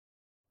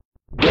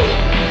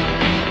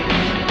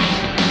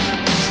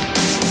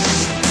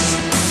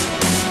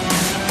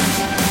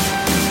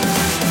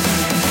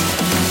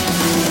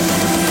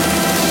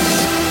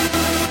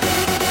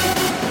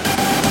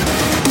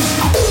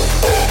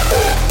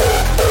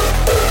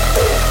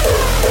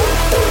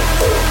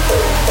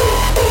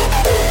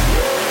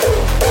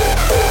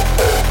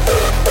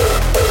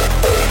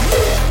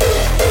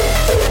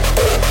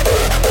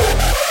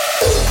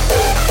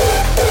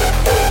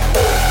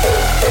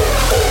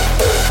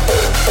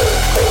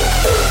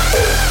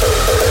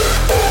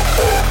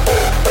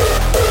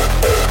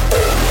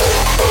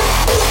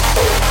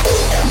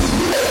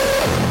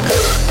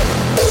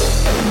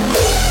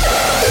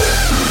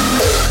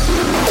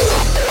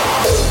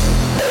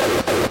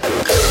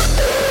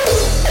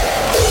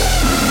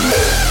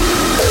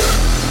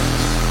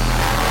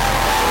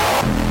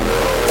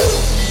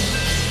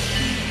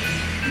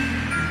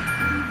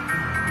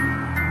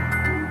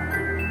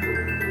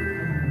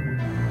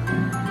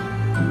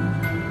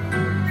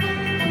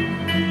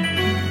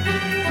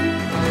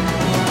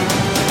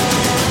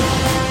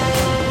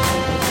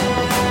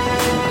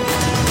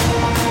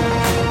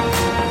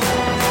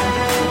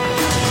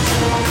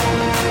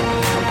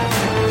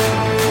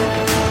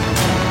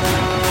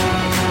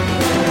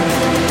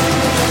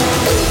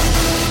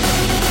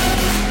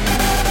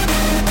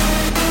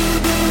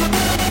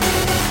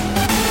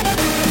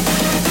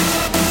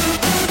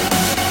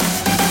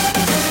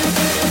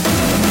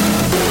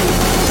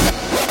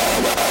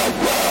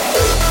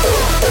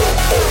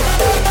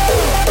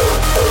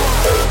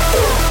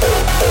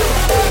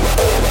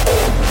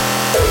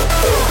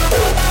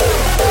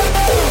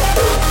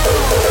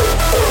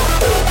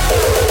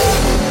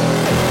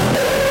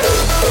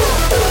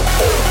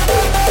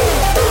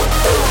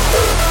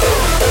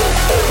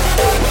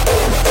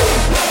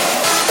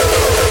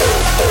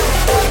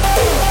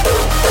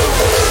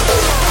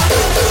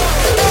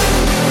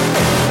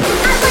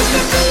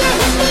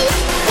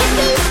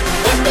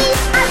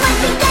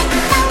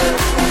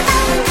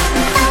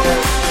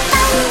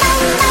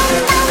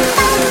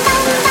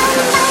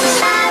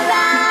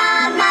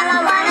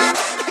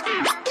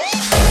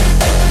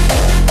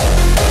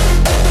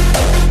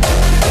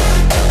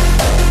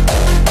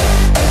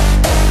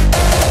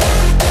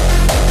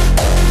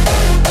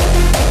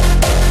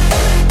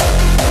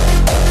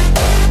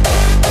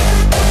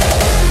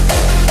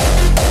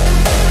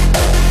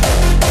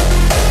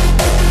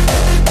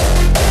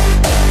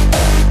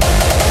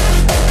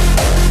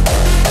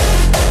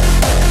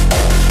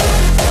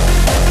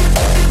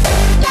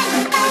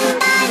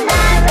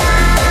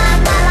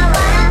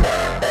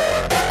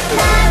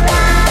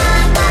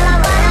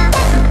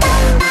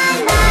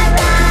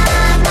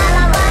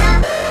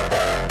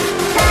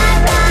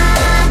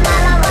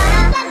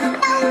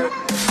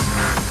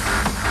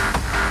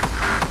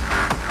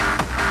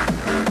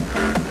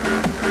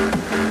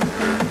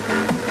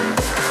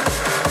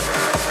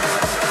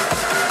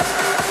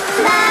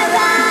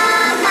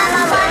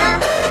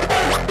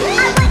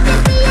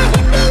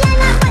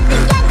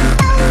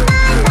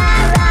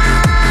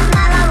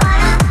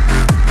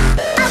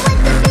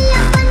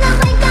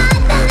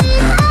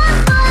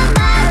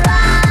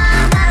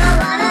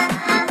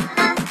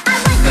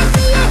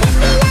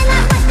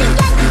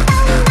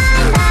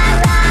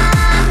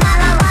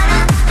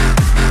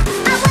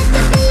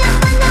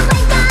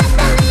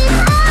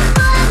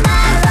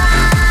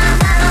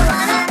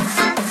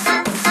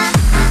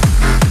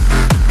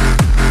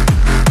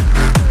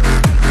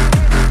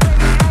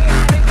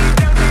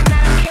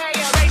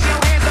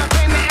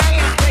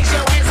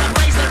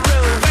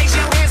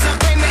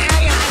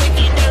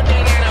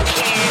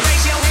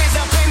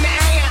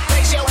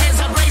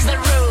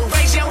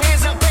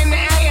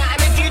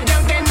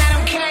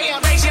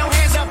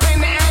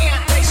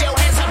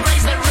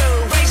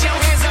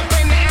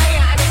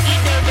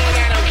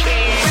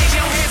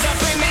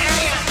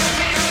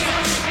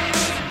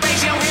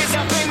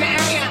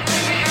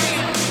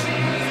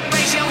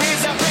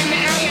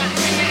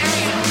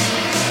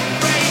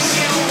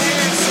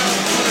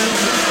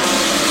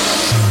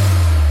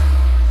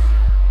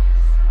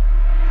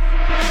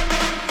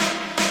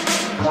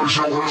Raise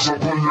your hands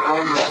up in the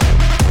air.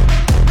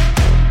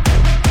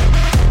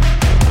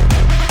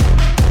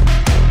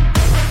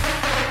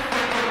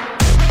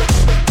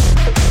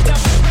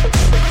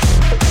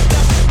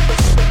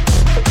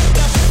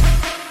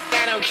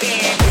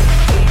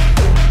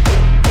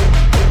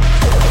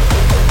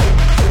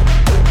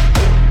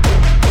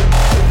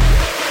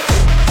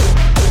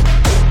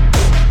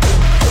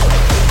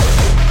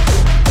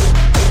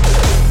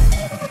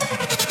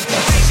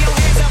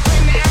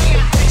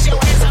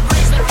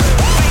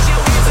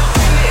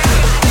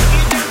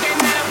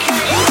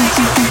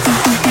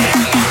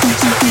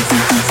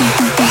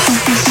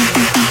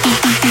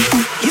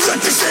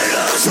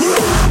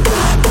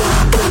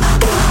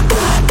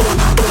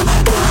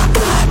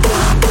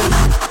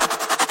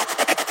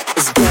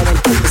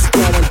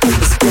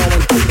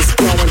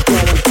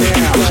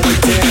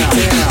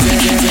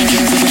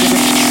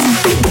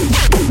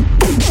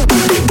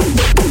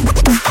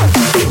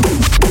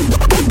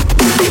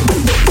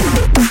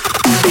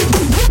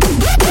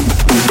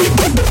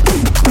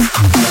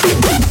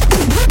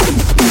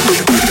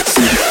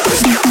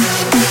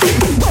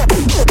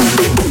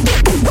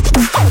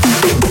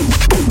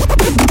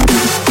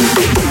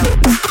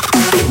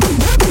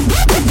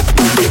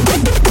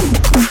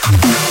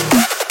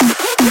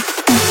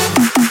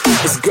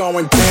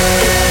 Going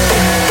down.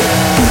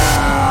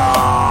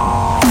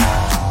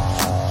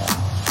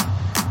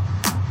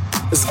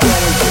 It's going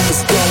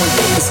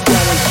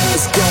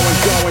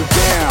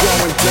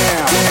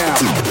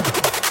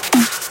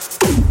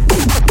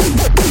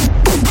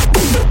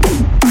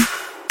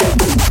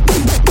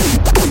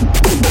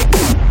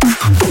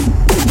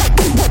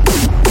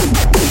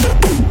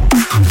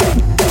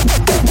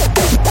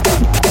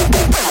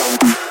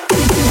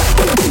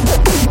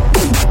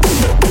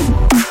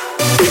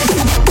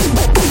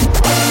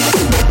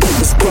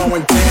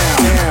down.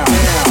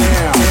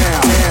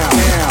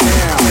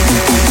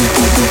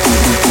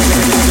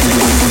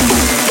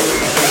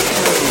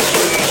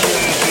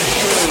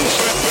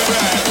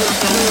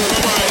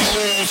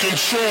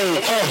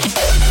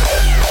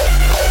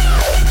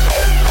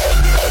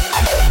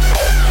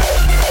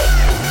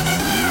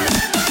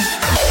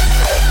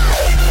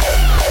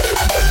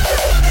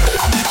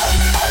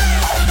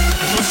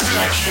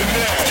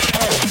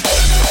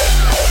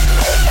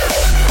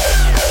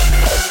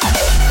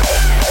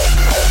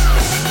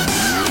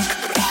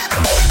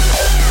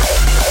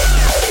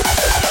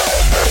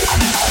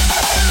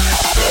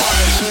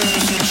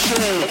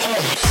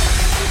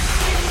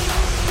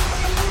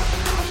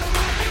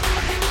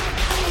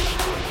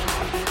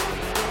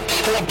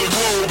 Hold the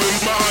globe in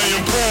my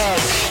iron palm.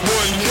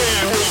 One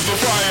hand holds the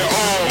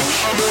firearm.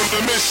 I'm on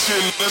the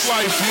mission that's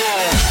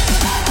lifelong.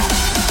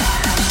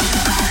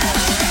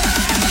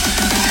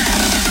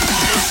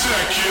 You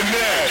check your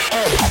neck.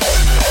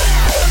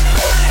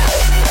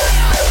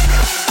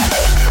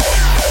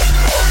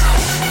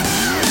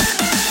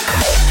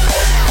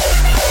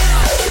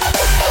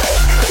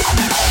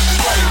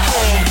 Strike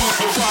home with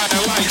the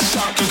fire like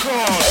soccer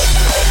cards.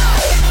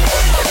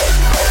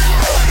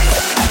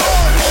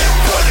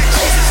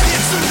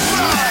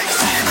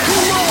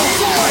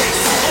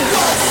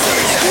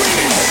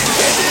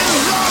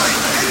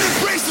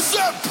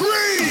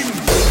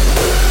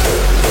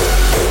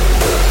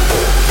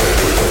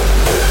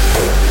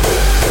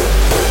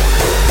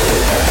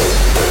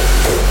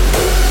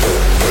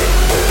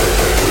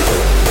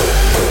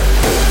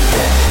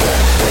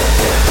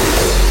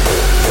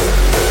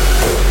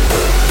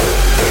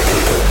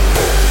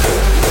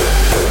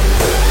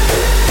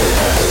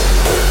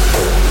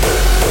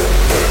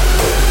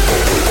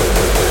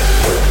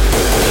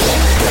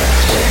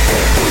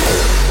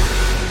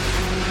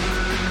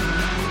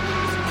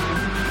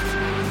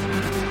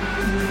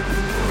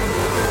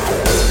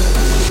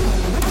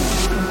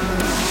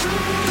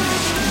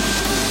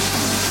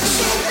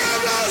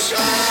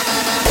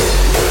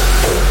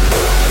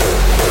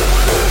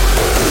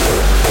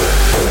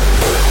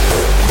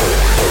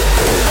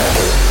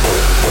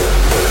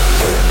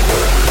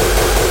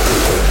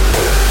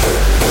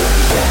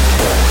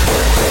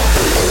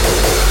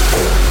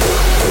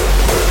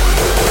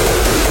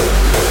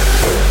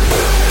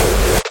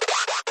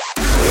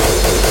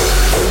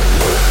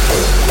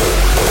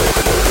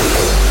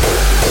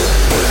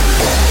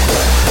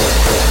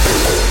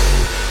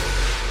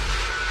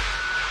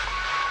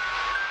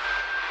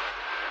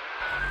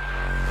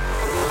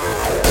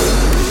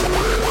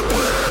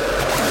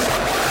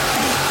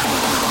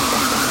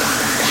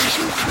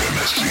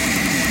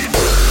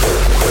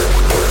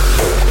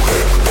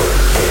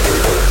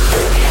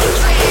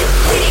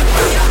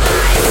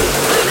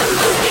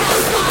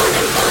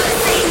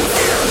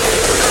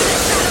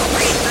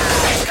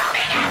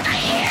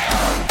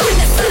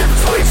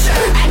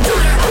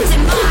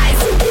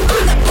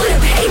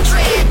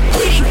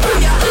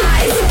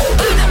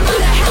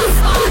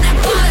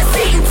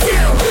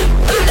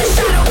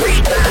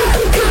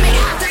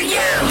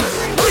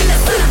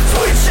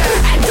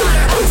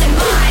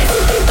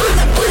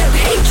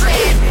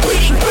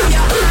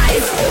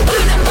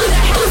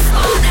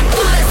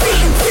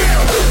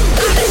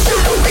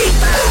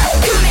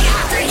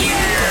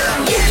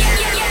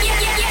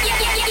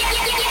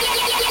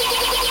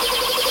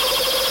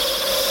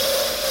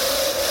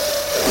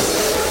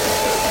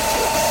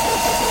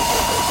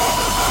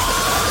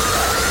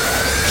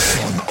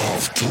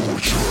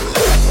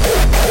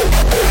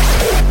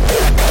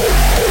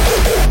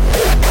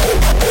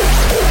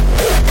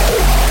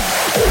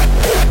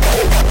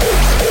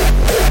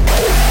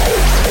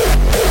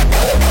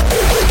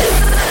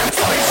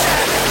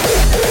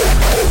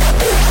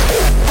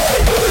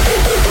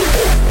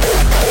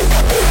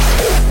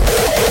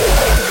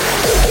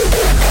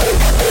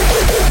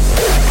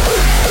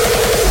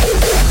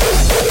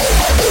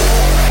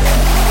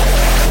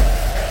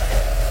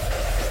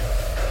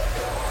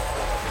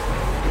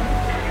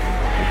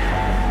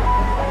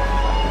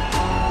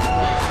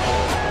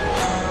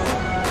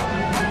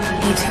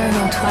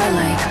 Eternal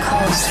twilight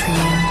calls for you.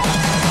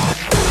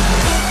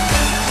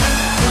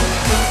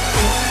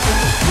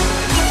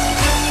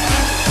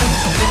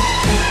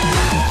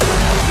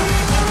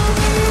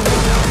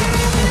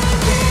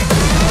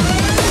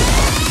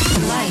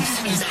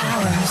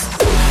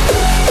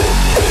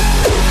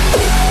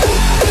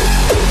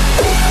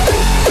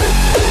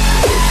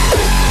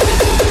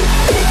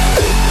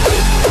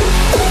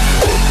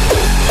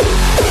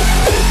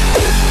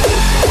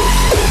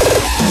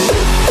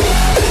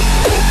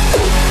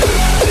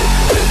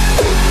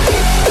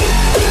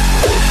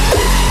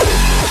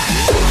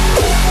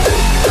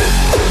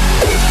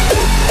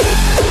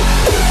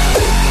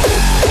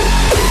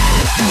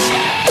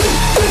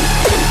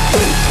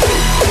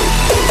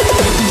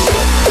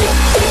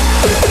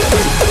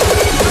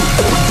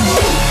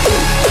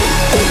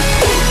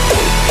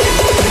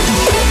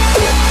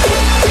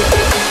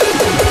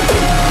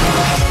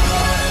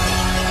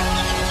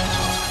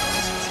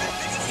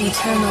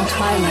 Eternal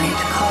twilight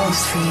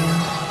calls for you.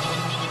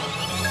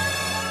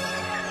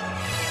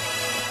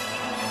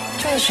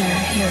 Treasure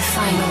your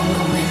final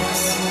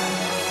moments.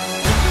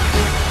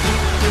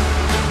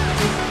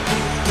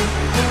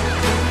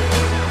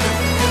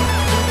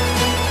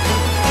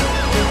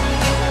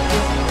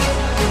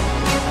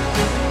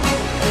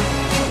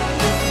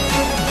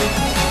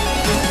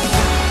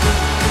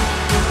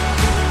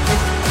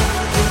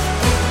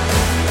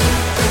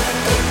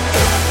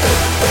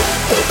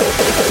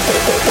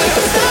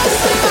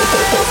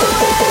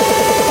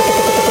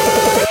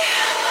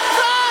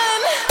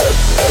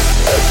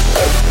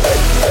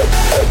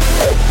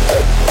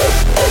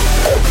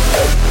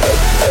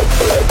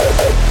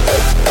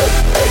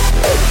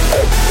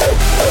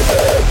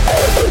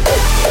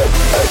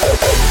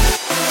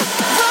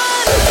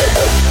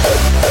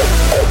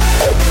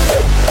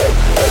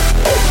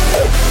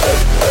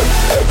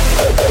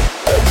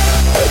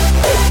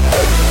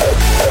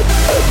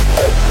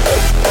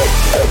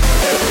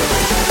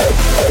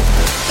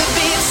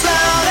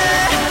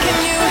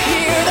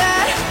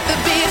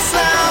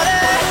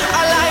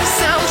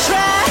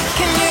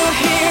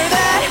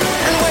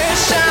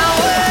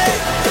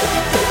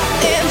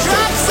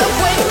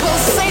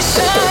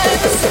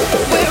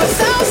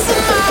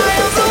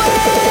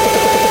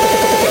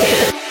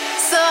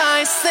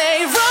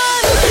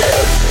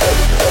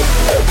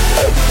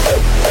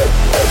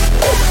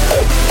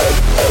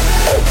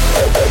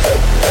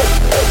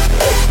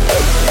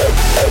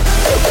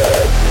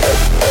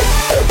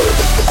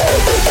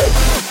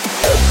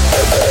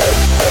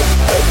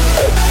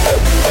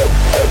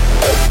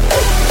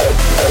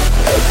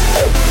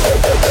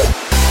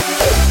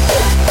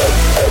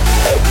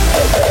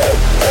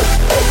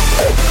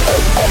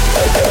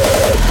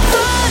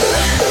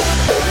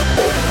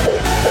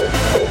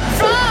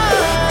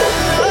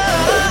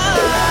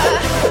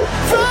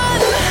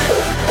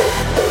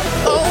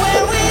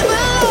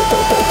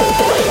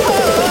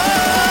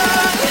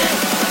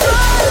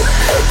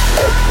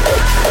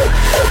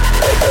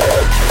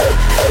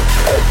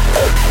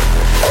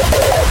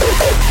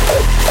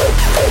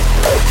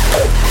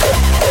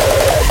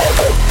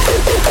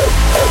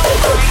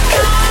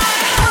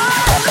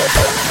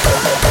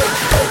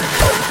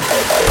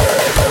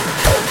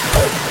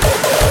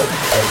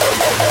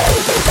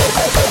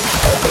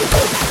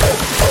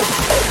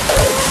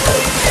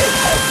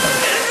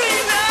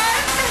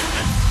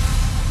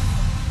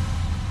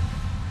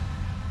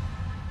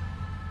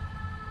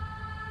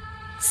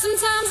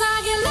 Sometimes I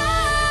get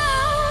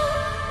low,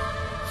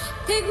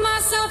 pick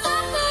myself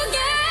up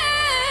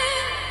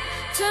again,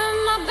 turn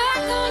my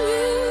back on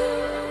you,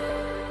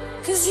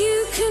 'cause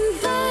you can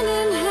burn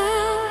in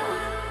hell.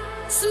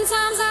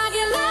 Sometimes I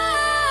get low,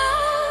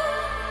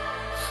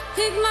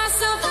 pick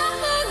myself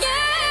up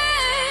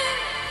again,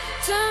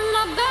 turn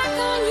my back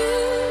on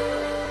you,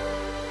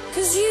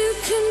 'cause you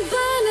can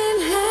burn in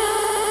hell.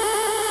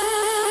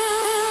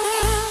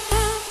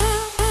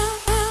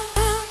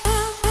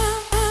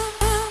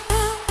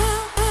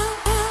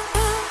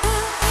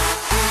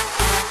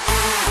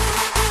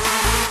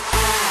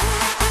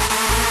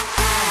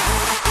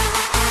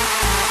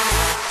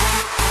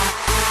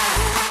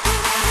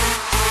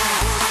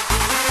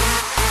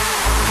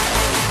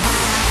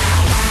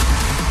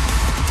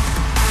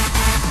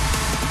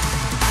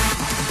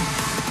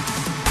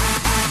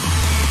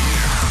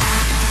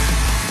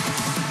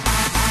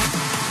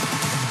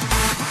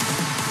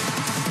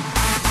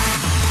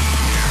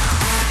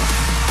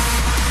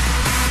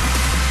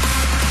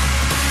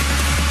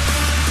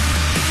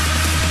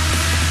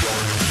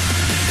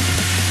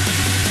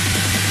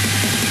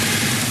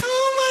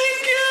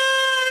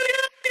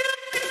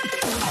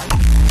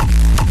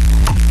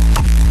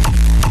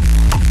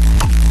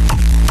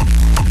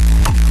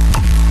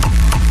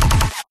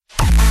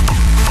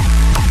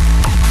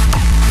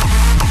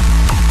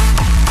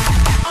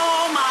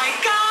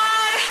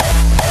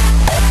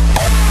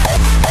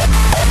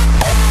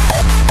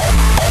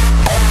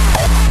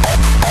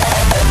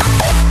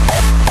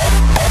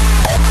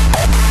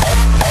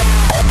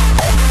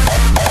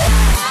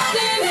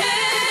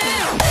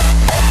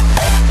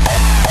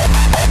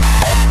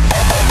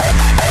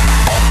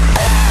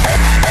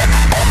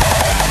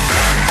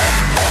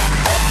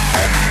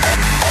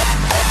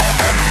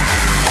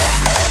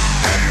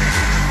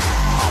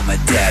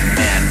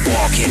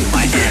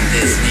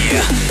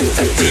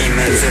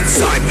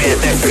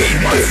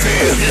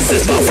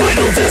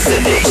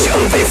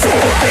 destination before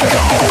I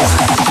go.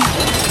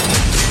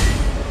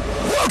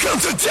 Welcome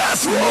to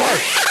Death Row.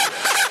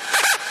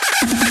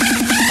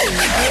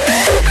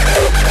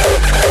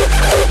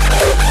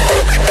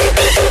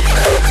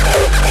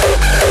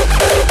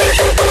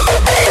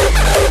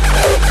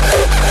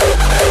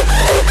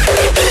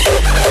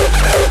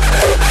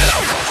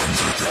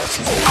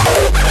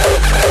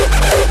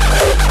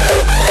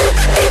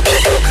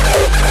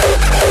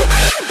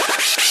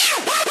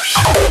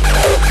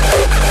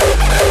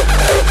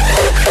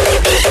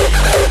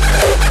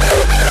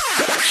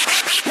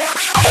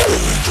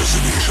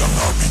 Electricity shall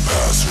not be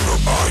passed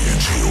whereby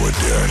into you are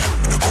dead,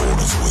 in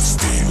accordance with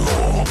state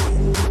law.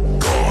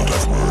 God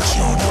have mercy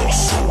on your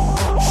soul.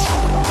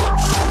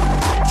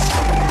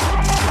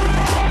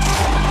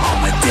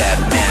 I'm a dead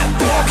man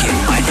walking,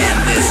 my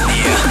end is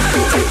near.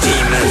 The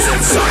demons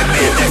inside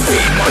me, they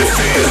feed my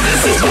fear.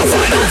 This is my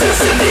final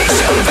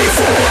destination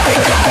before I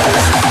go.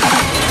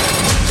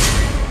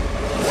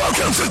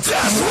 Welcome to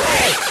Death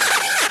Row.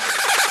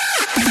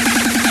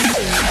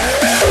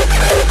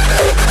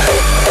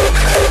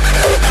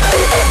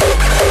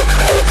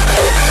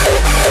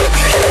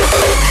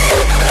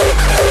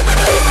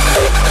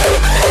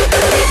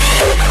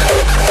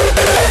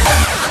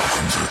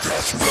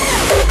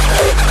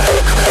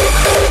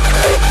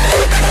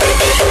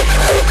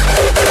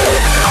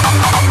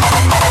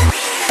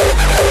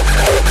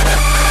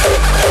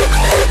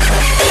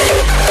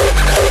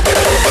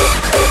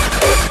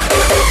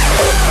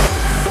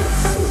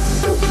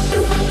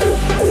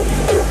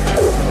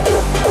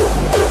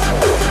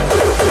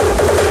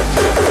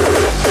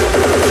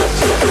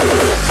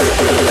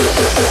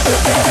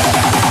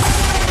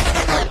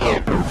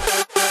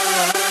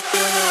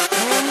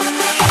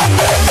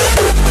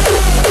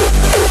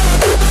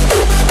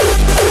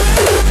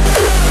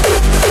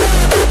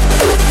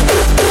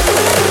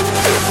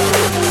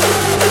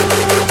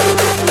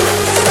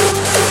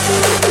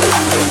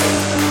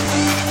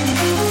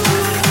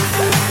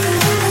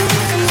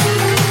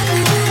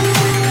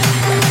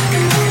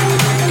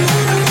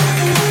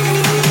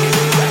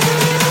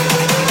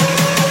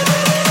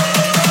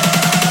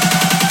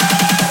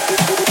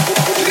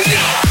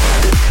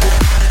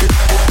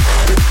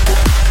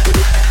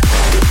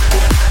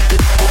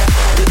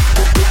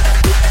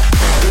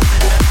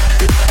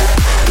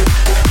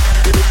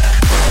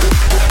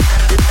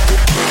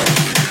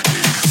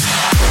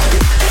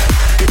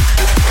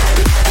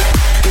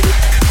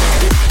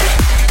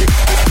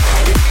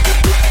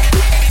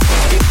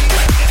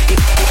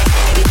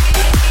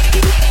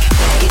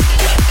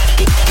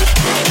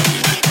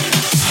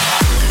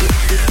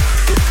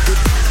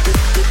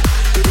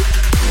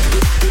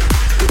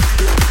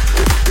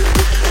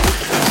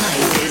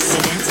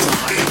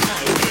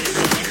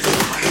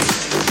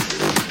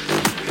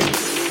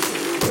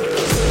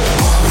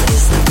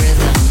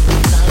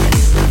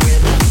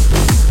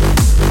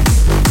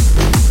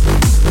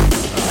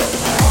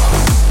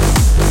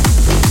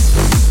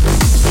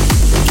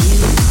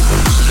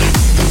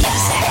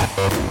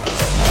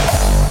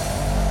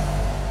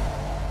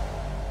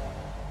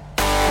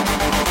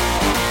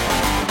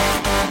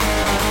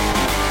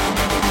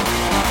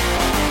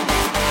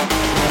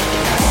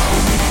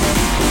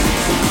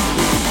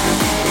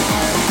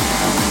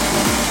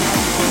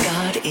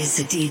 is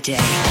the DJ.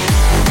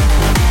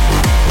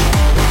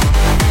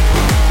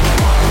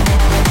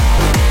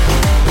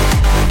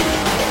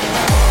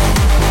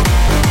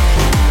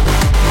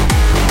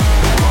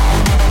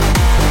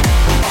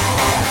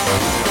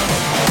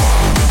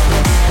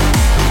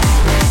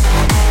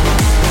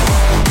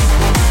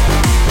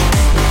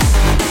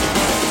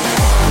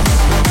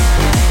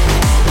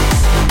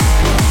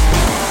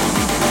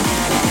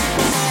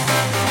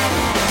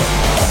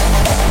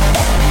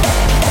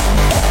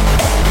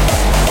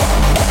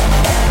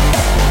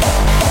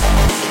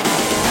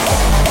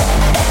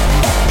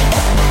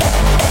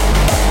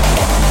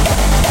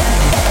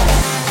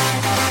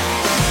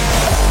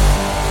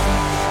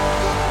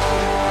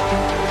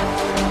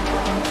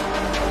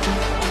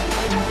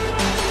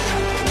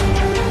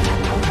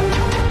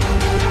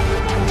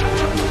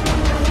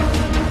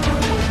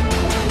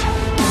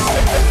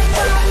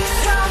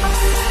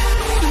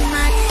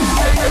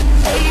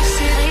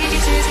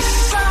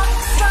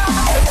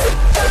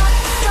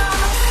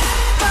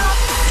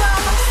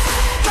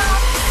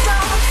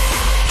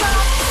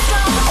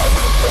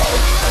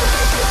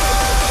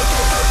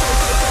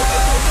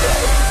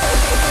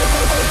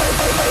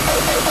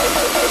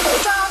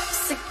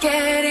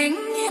 Getting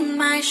in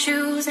my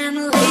shoes and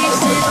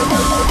laces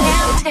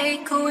can't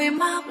take away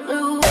my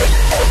blues.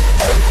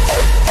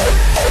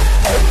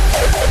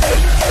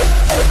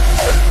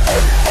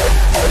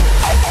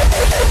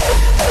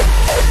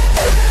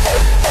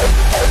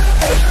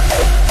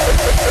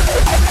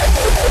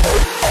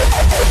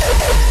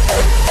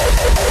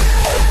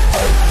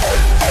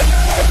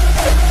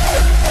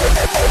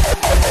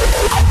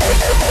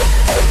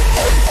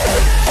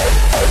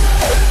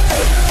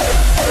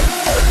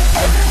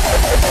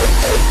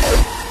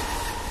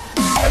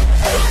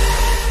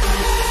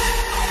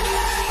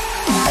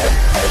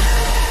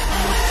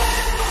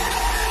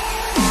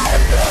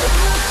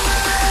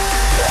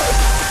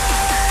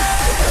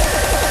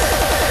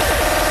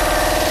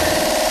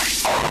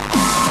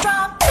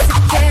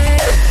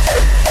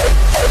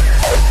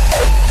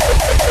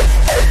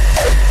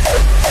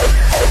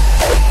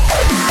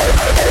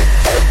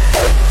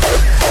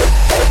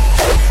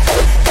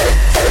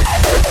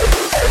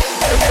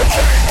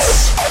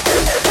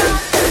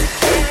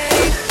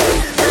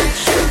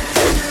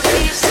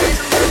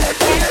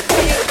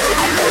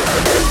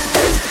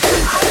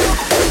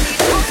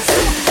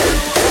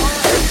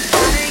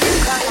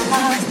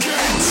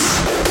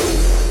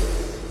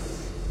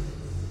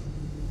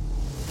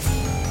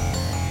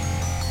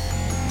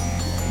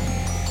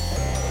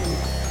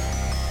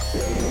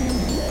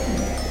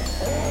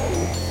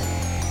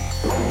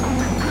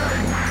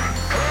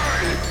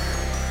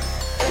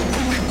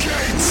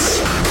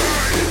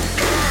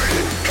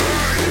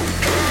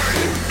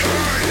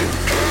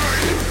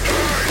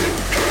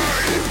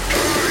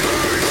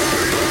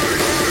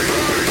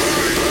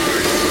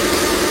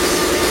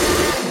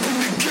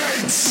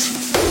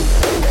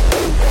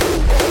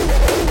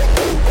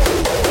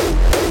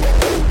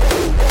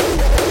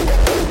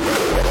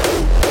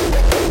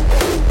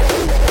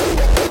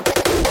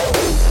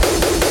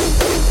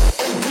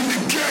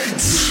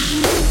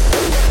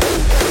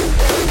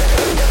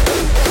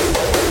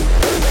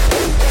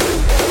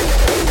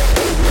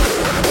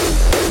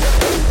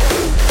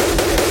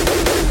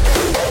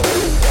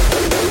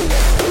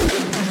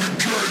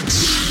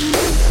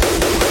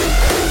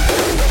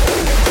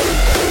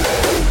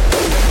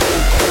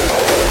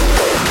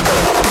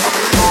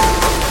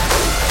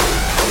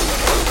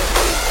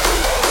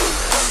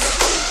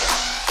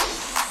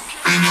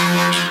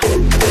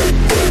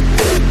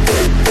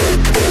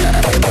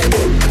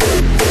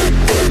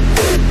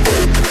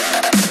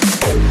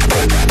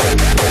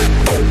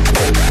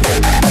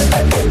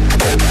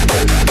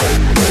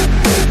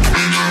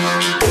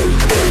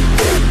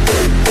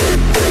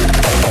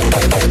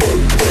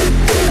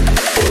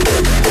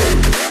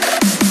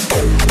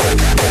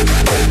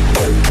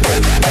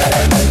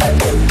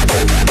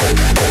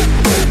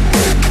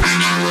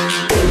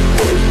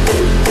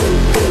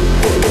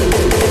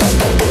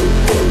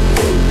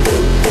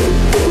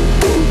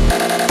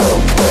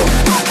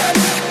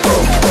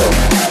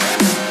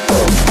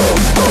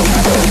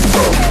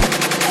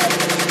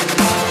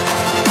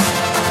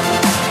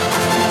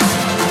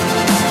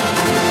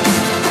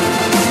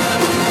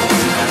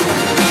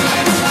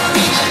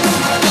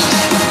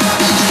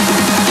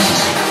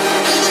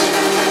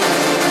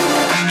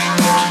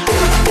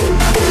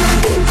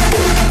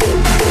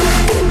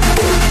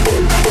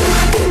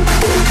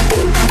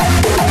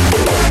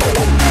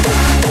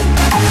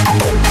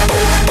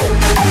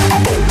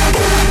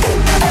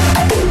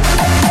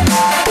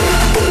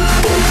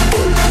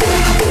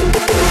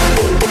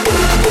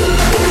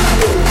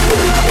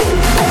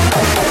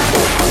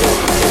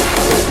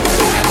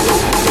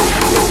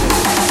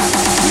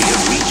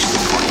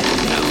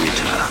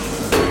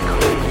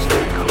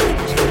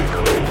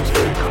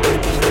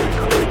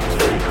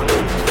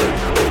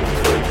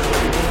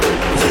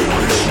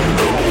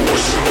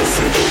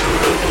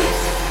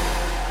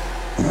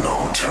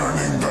 No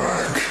turning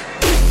back.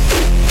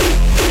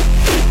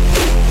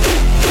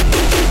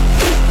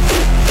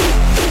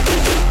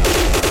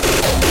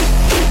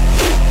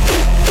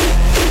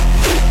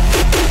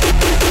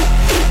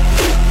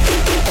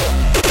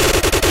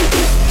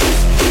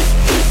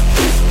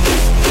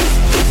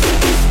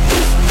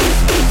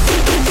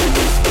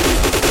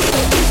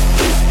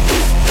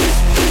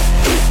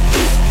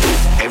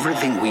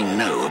 Everything we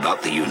know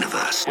about the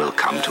universe will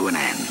come to an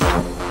end.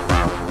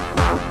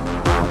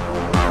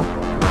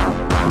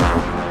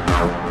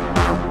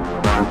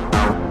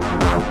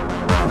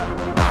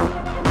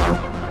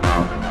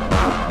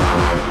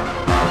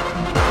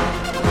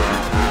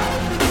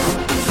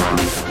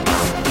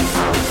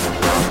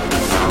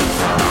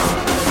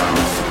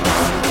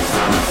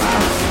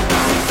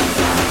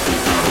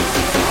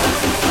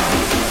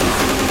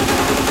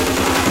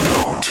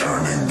 No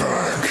turning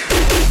back.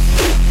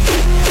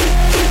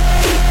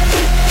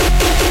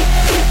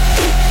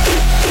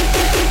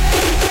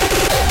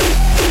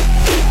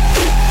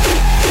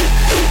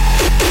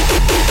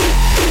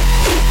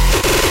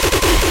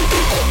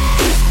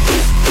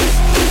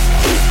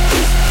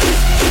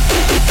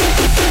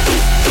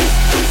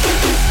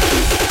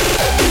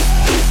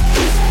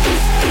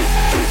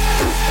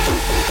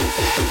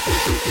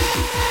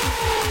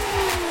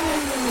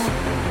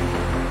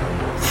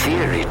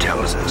 Theory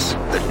tells us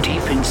that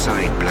deep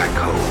inside black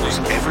holes,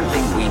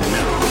 everything we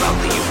know about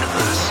the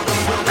universe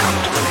will come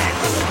to an end.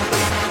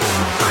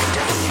 By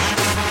definition.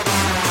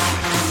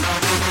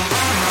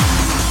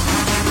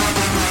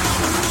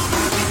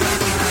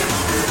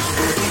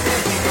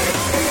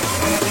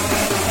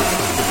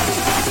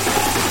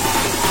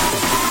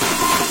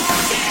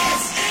 This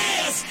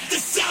is the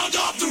sound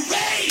of the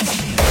rage.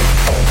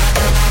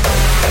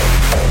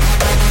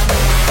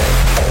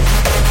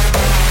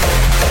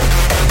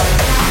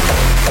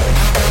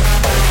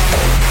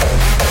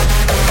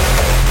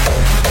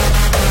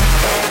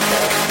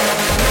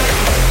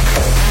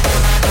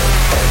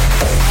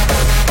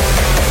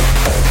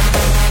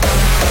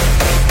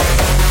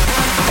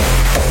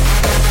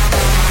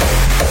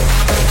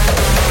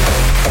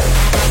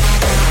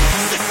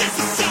 This is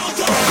the sound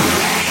of the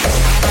rage.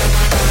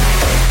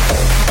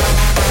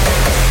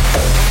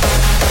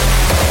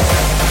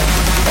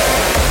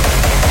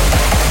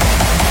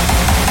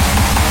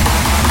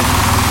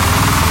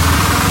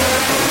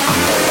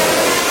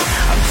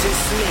 I'm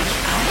just me,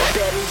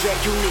 better yet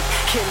unique.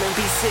 Killing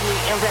beats in me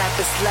and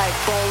rappers like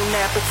Bon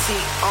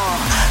Appetit.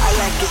 I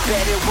like it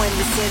better when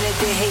they say that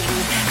they hate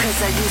me,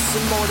 cause I use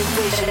some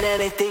motivation and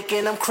they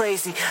thinking I'm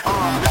crazy.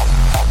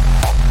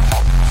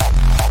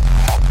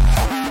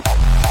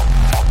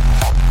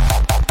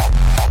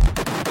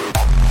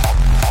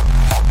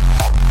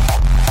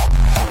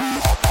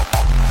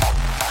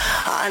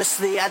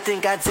 Honestly, I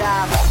think I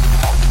died.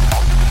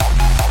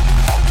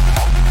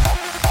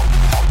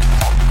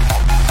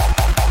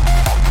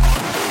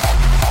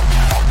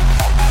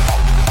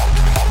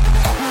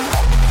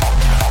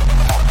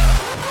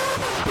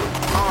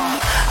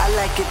 I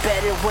like it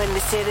better when they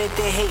say that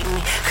they hate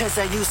me, cause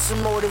I use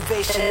some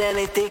motivation and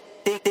they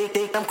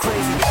think I'm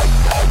crazy.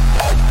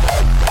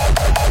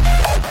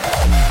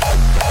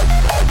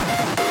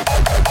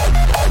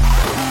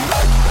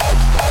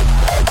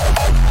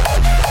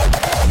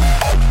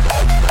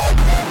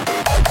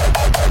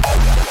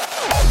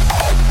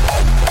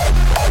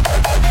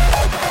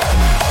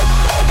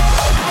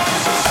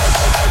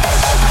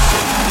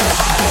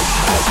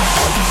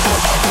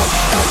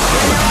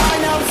 There are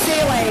no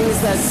ceilings,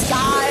 the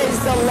sky's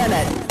the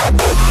limit.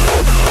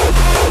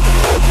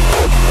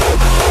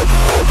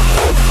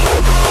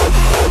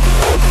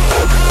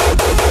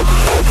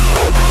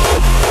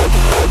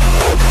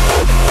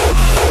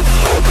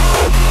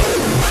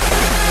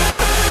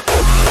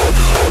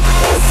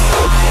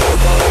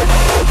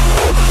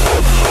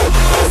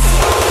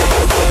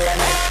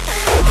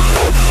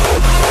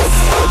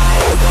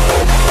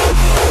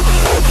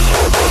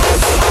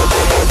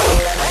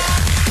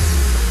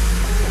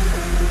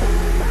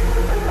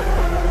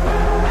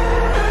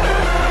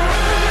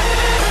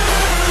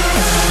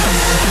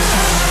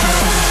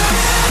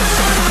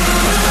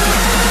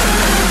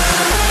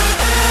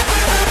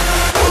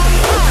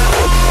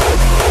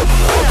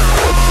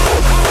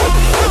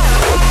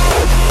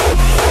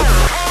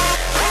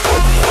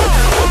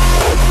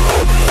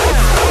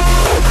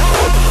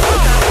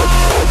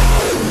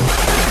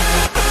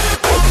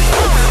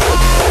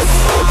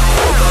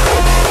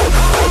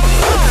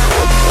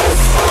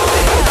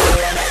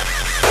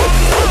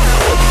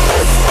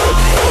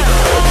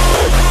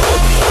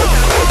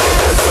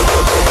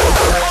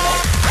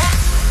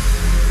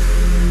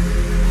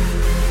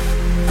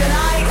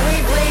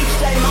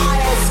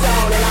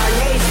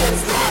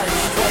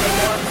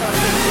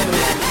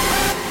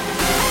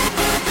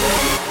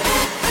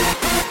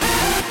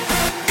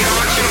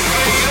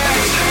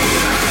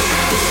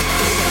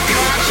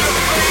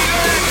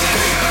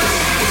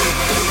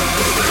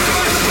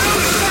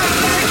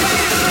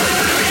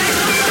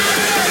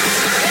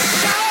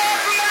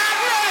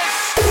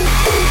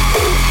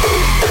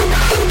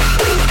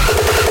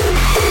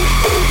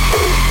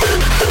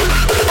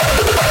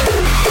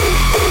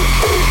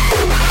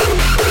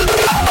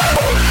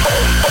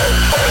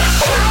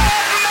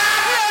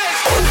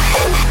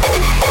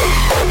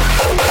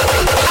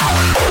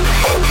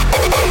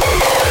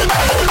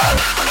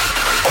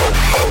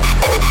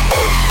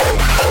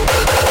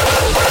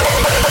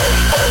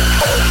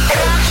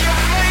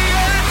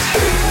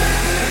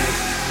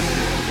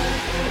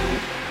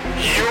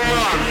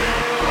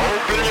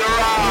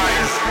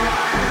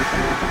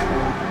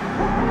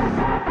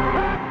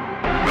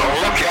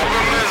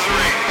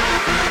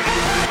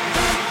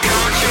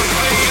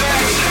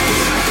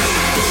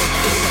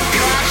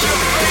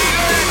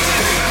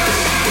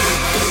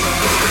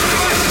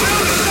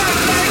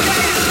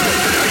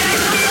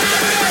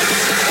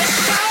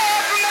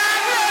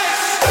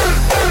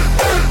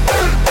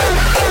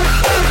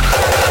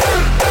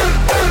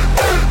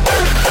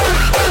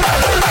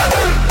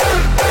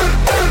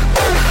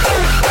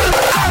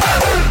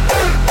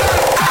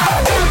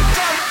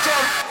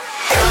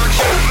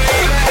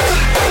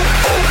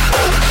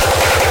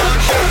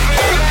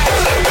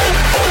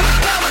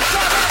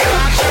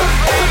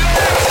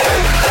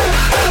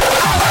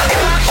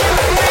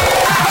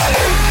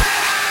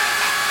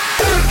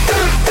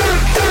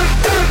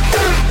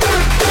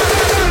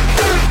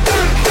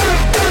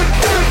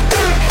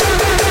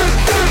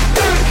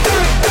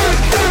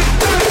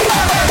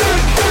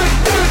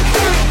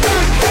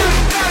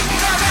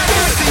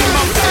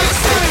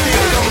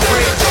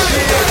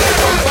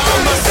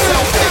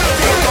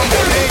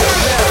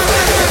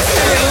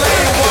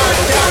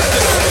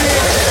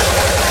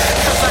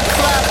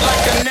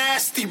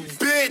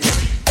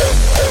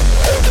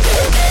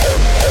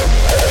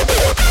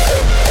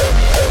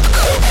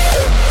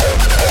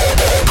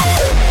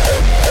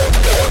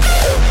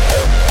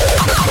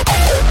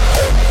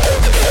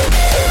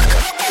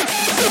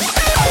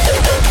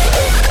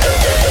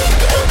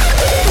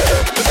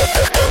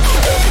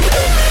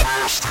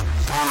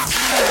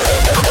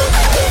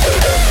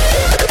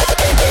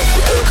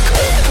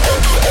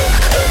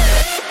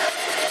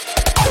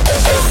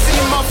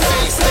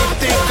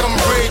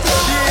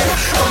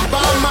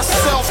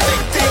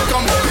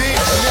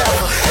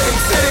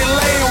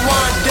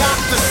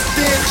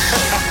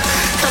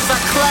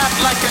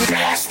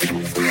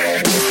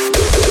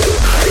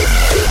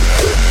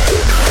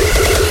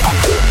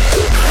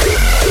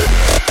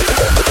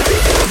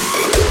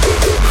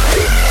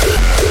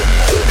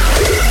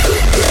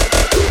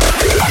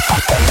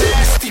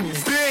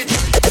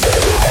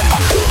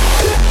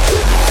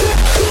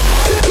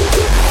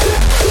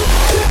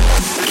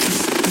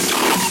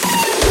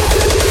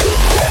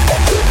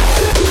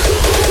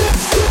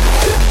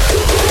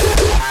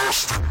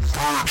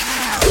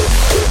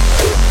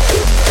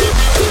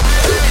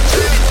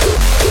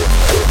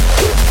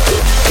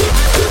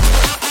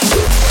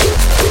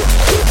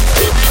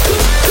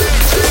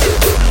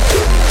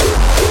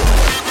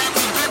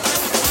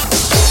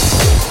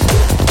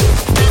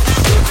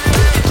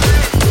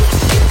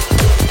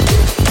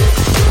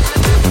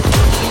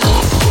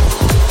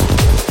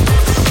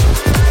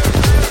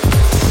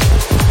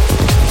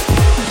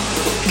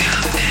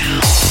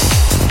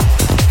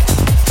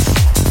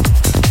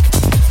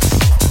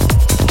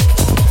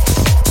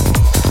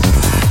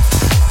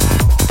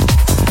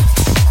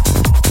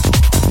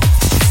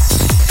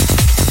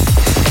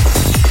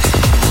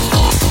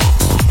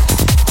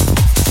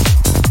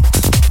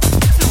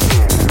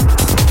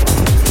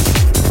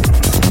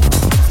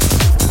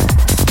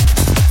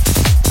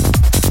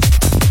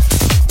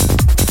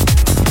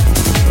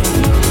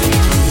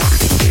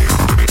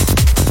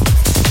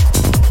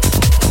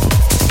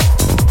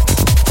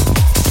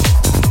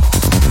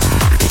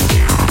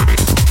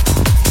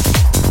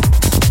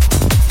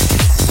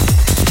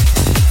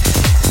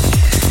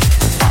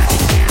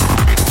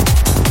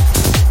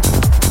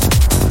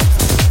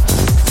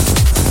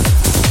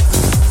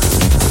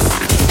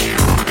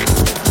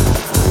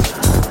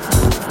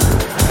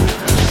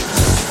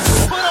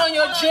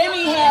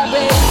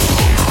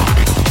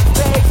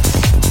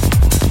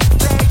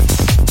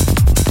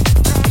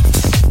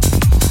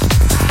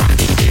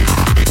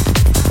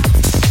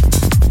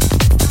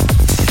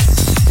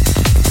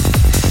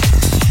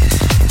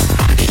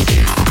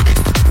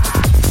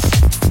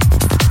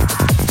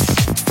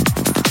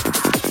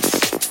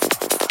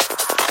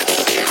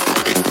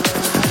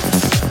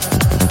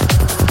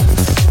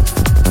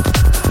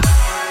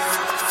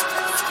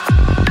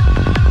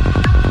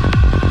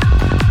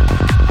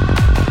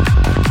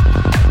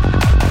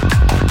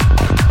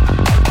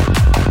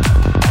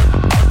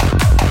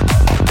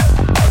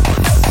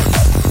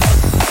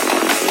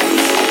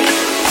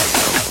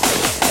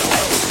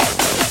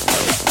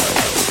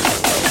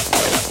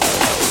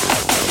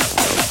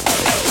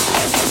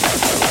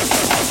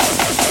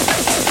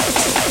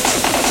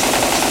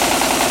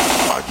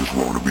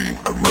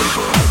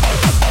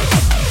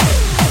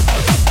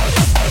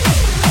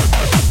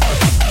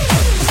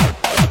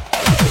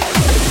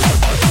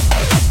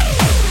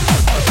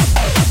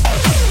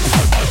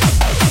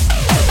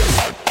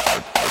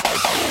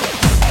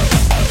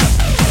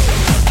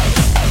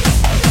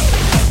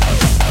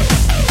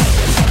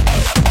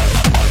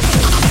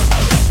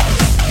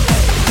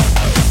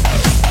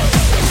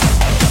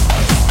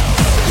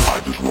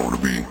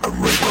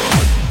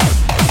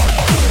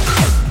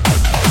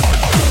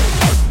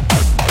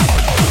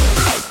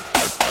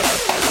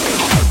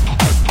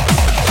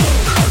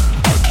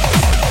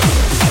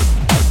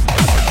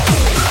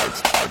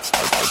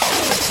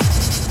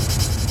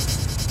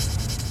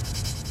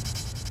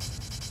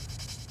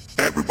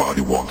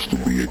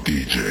 Fox, only a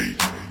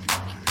DJ.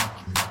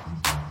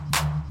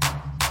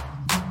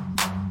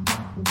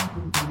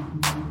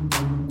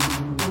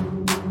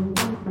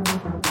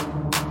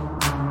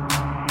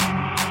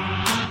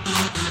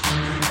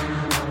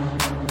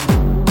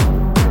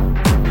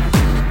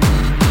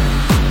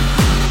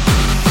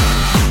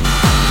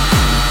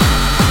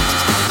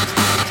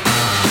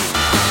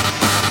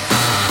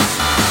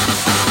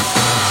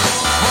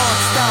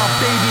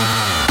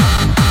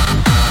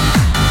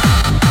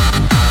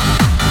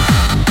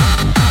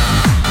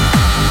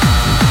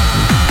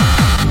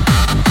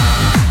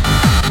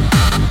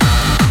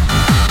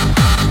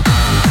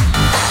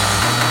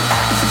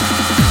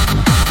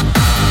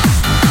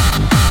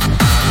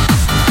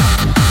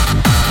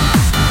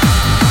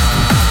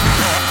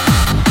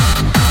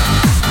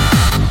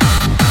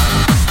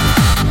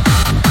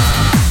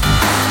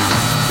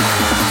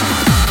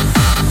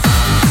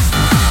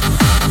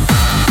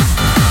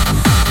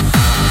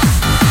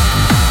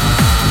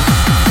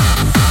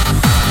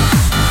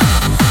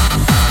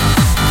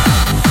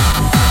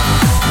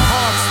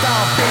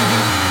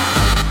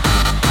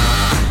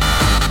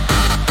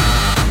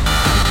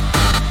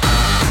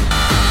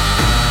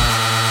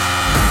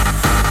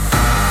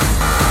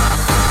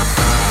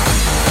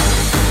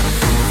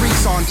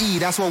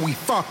 That's what we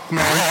fuck,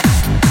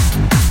 man.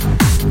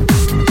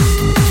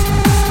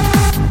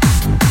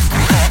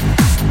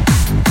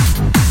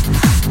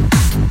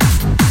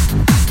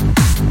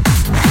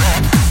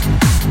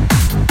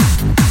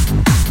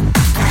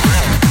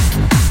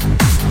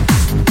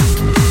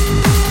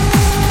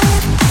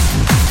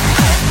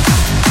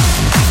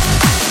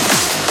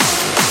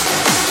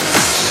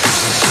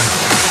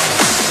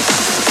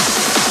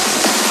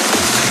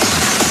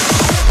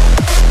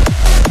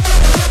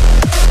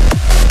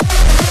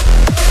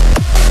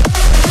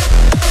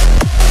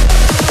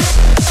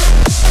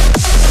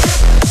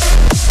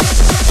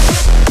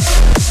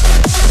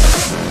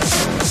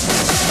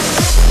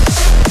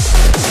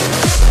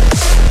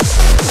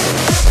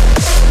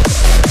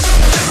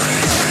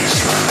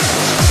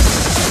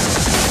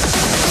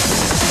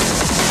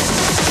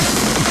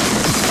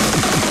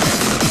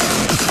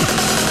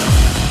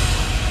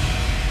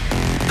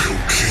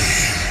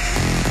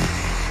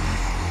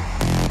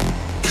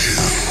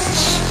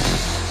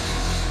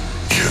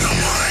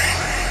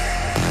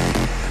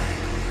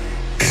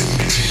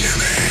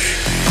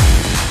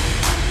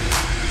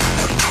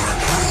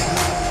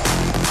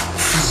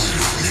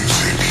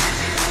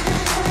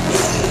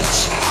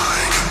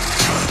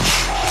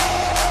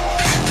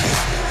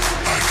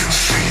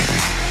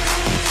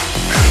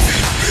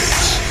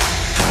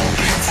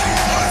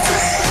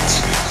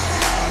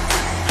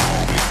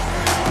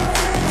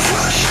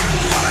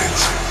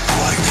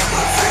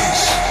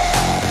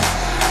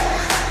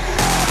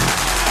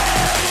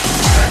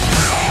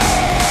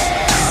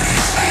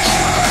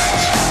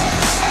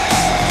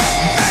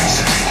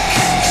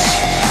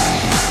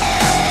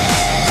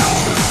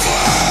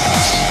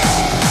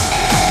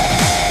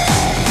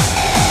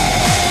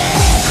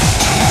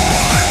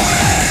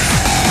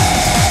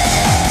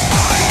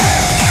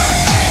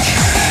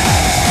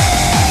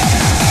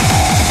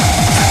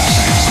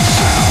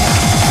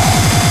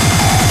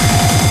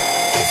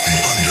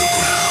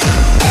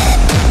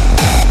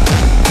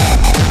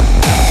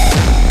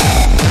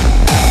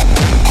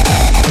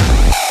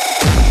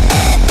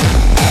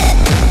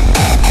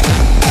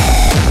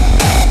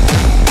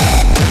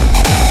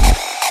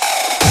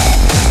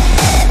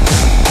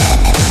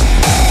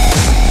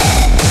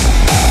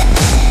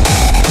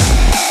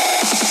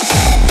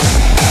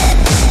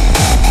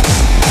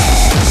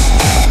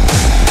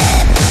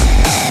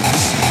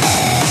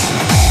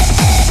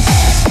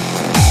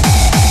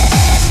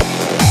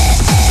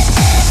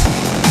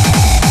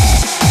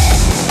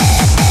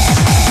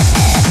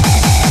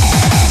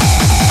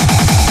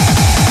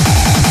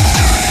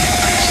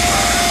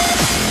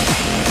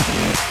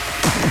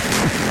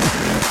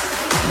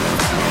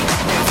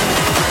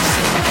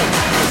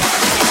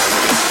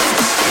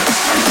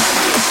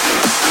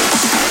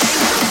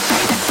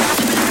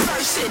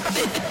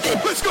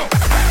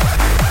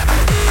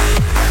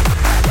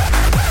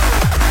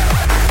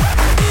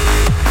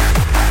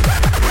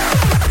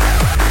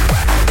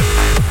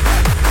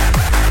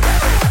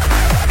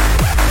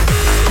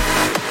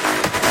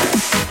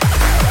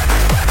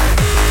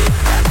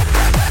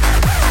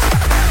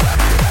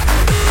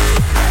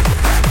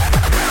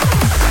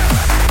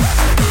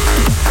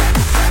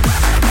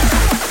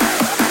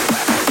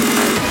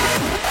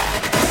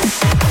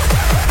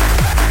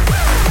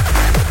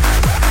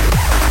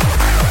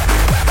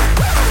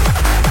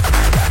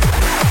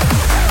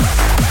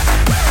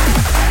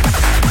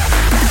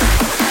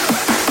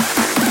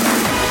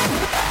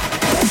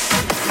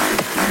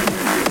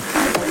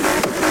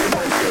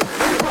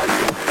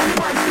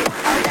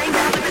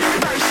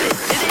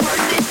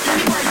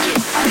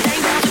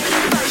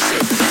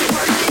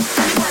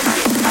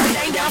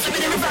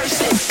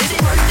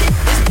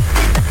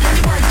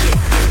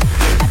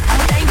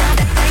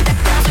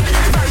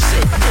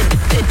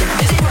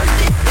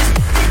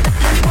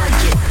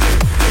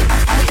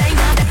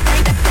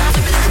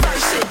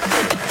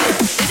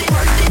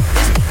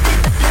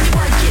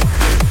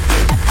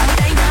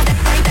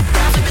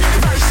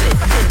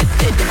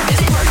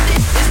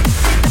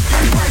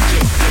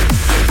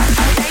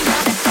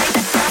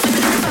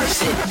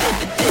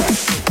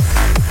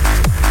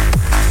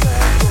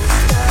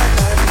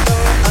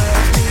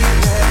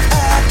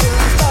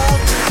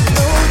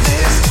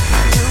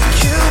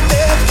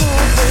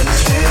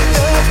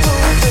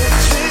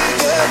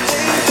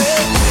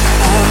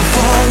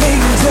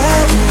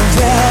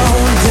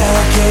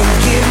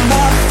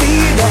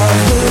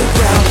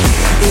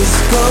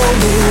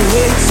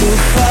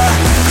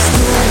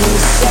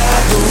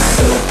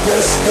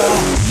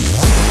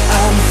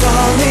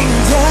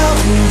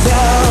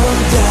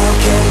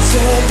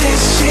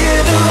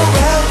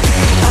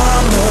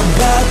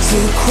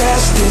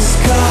 Crash this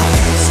car,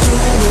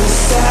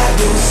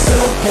 suicidal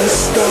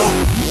superstar.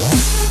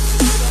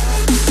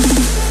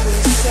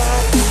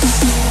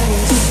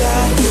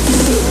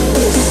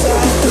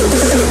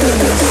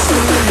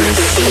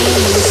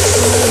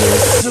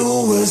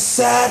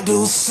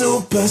 Suicidal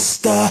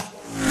superstar.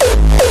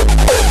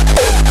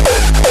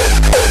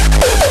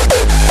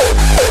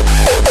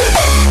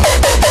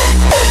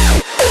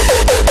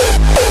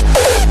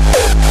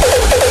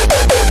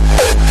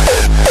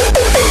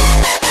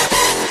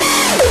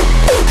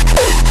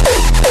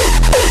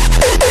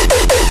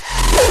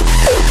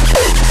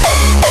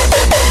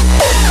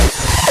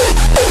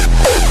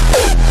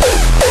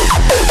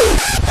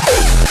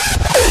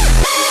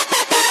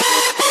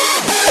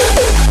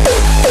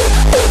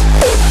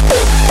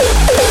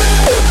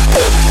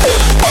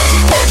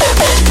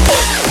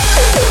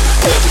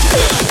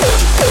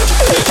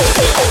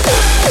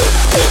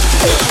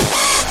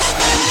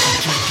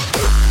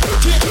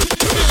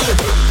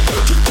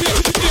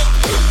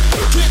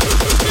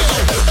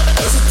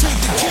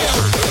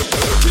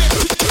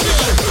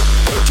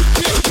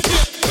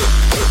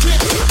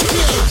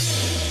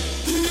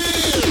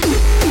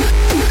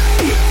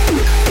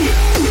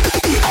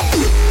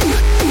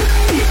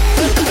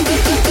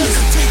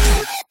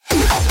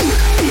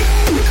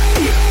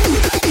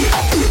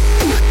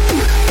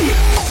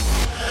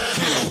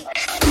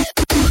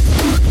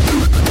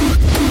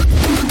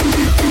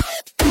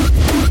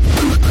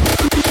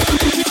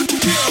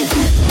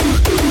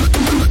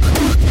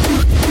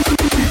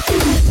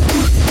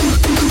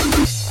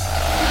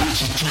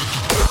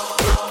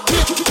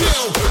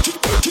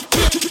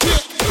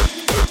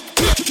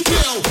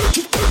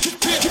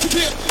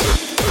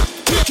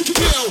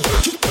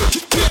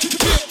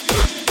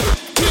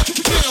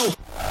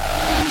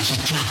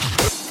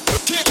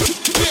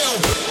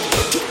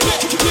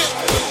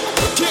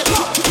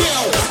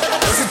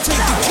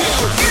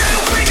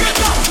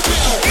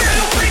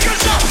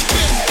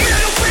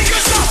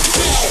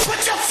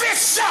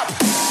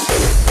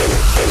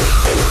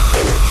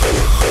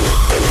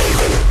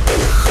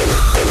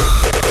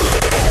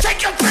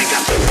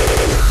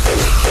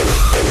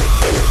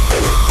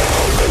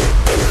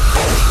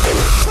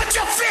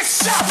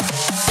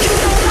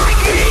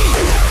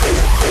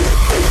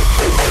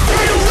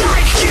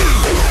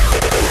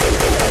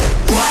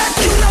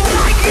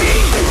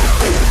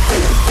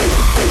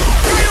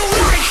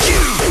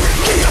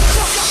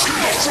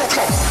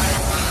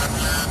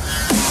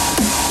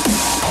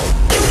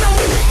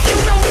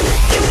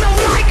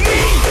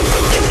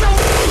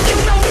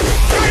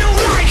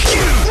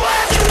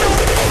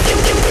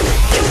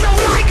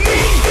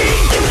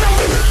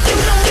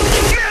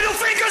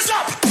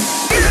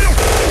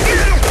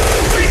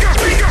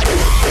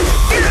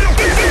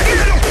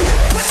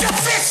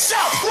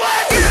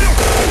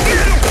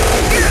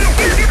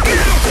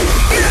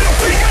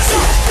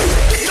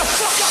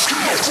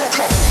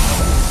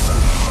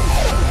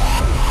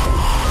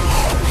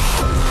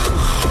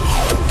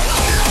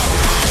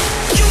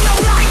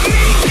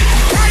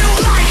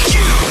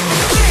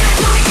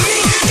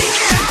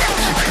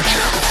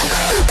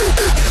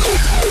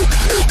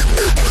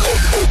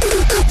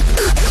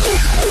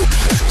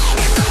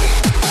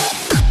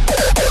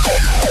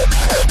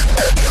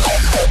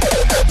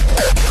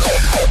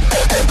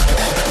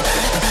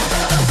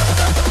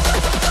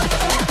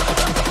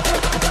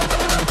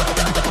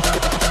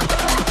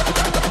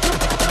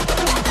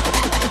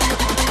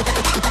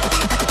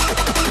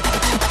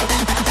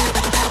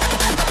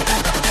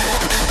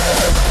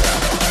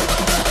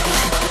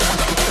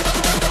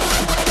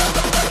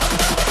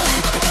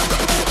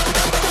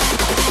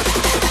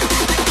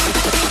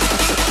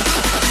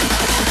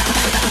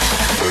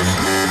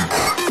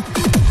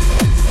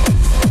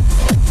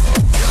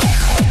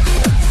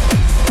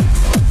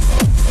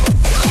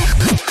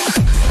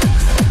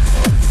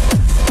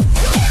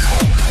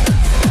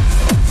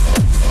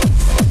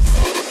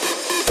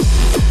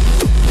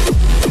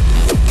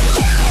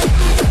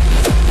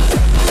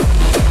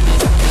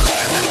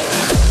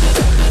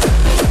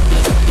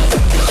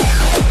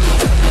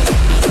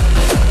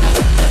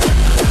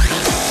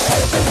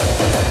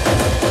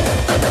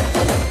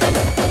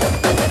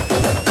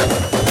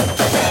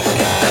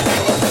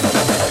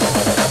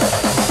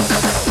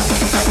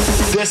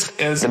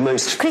 is the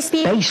most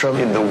crispy bass drum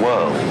in the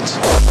world.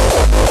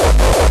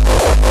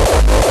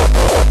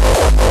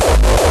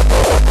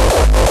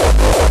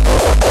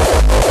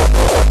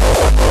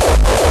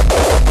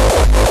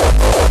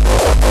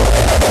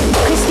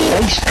 Crispy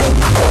bass drum.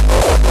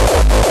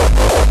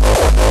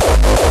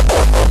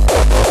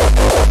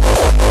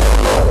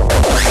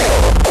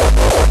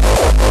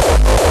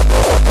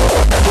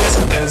 This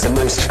is the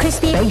most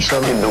crispy bass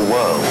drum in the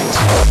world.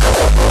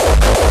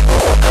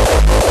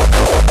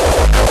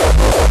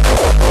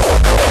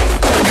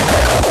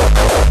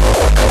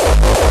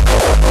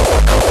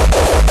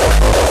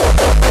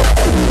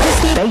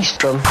 Bass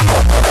drum.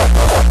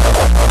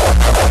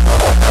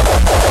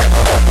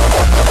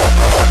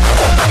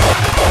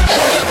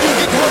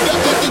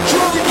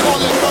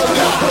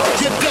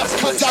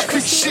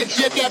 Shit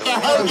you never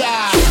heard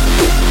of.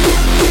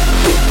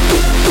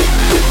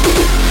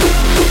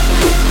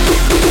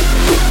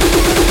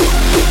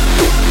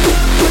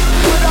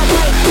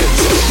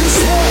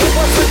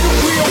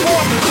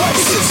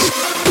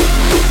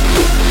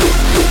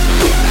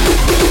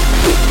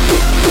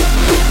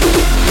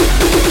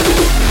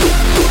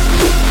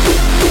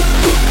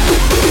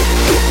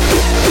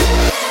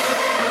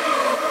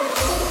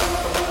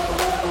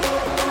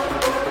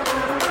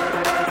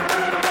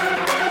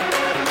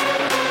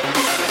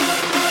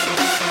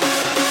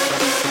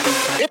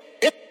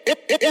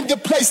 in the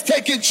place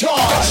taking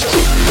charge.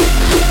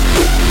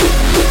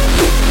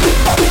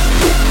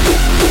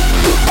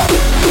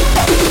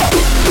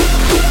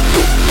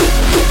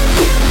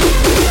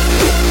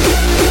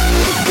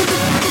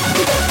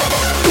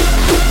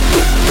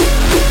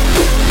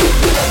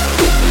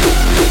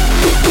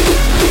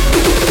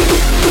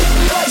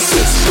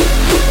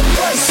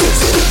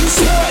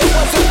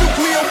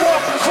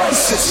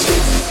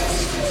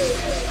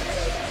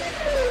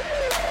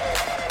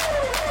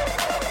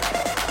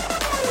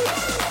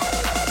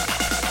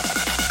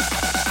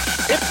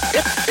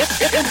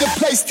 In the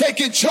place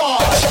taking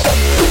charge.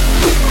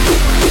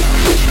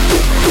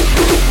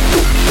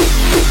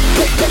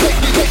 Take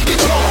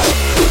charge.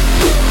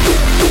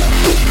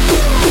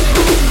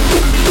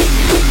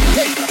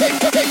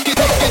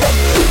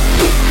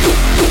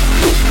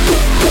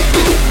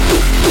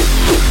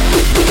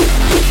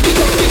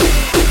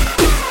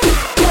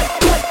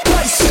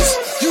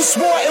 Crisis. You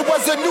swore it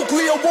was a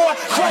nuclear war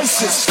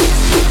crisis.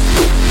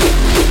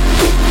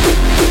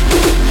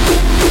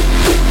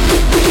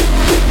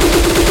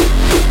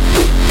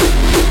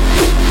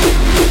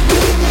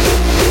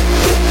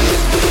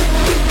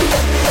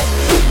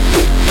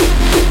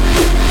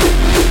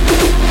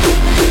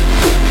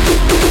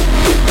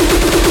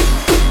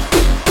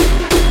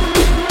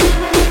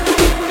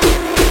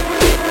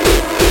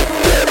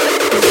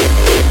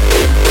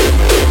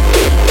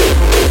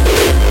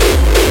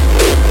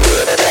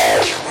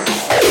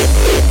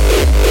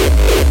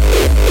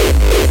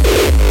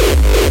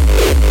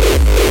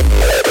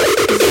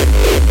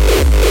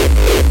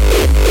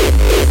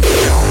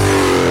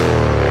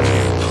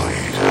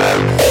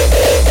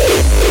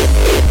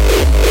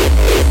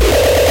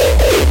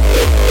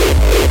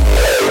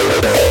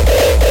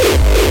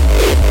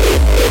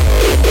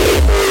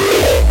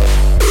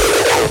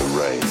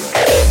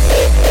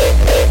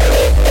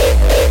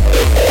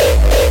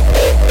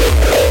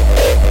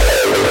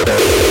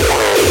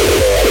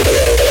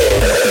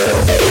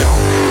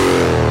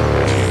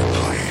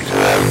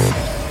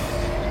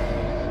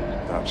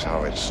 That's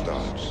how it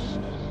starts.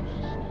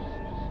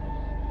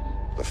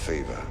 The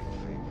fever,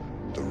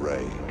 the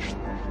rage,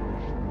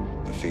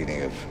 the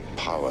feeling of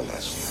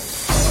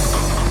powerlessness.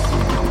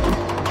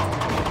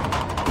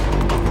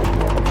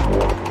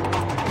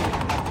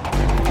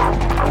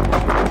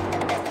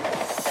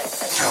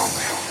 Tell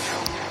me,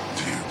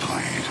 do you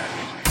bleed?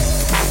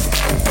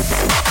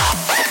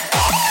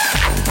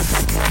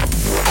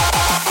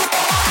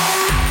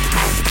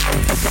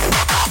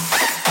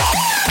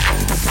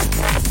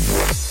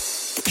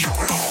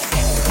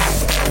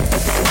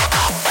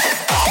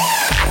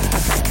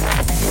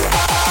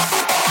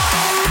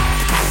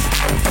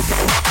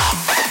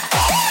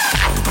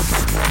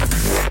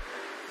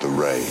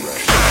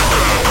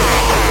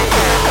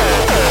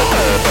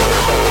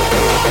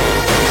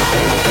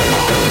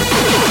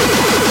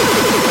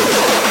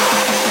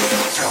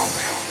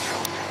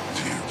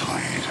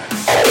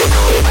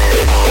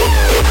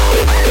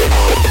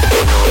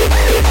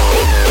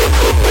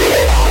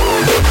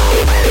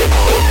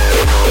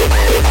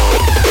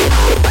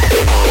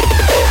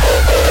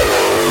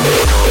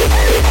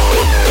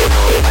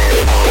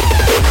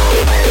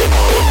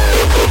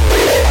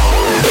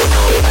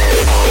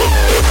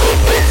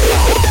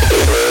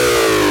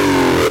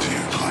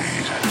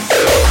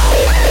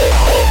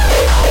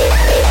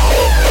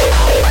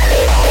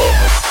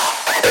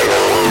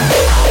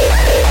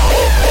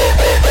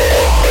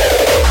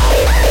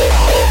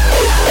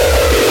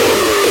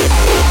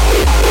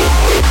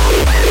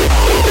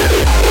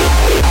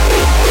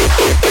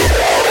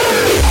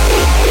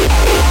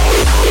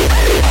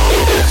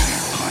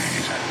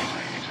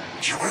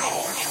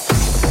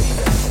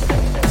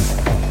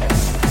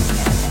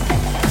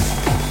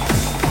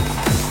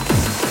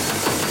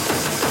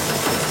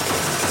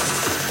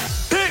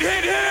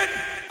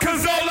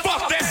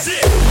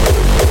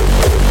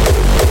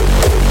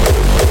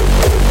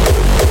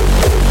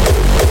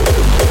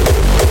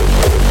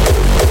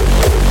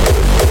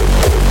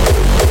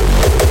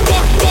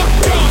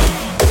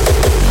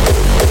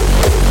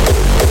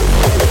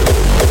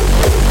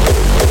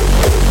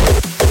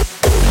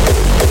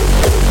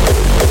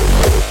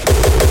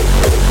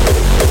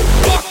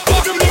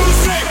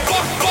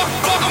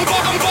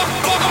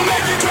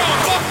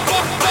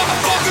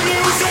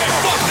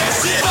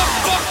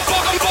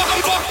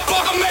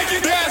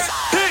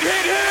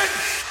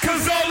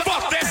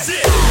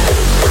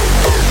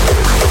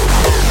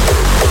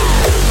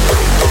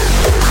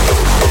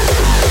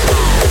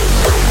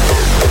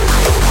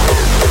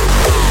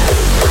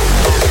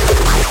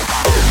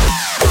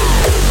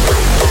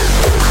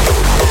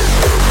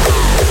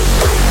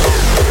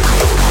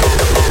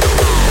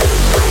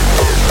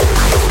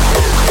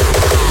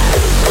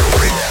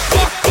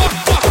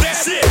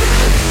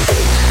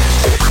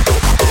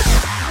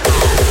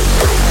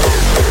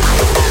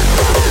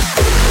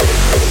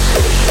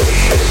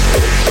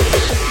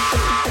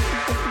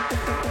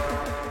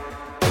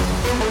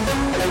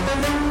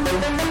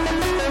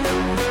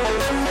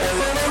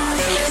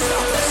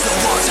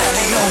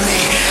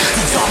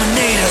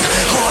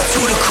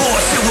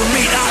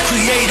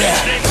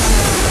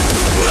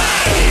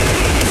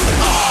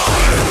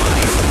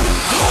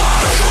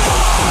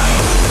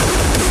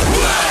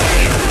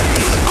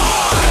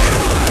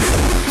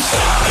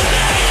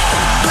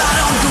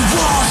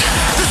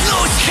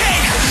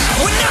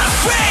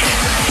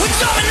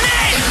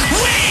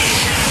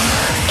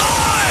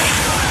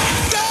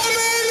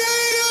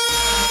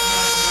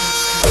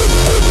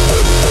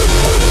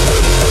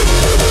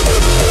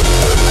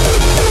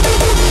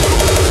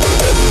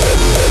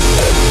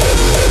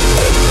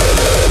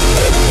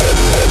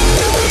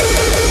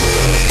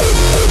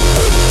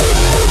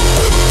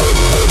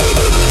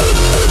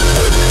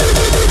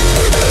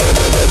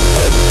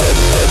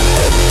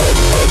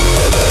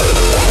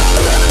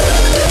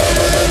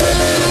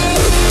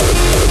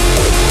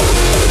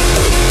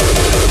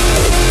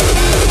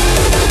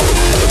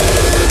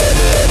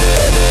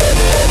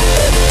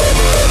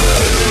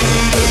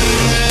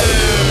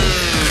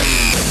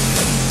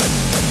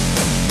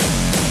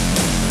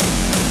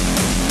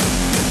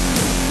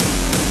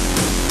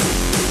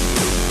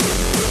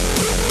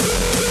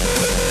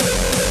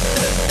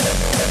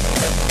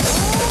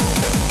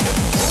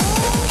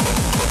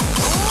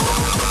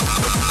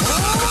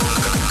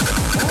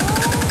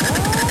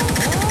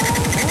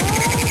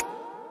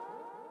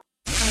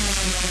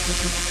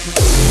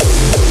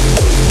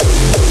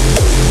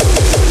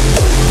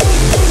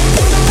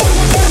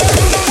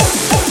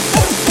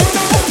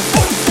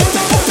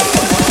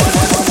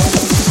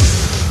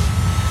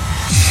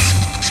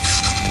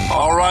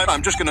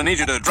 I'm just gonna need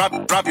you to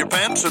drop your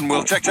pants and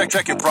we'll check your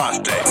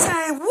prostate.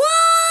 Say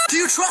what? Do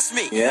you trust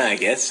me? Yeah, I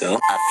guess so.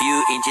 A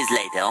few inches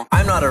later.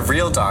 I'm not a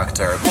real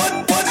doctor.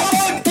 What the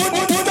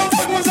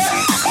fuck was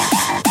that?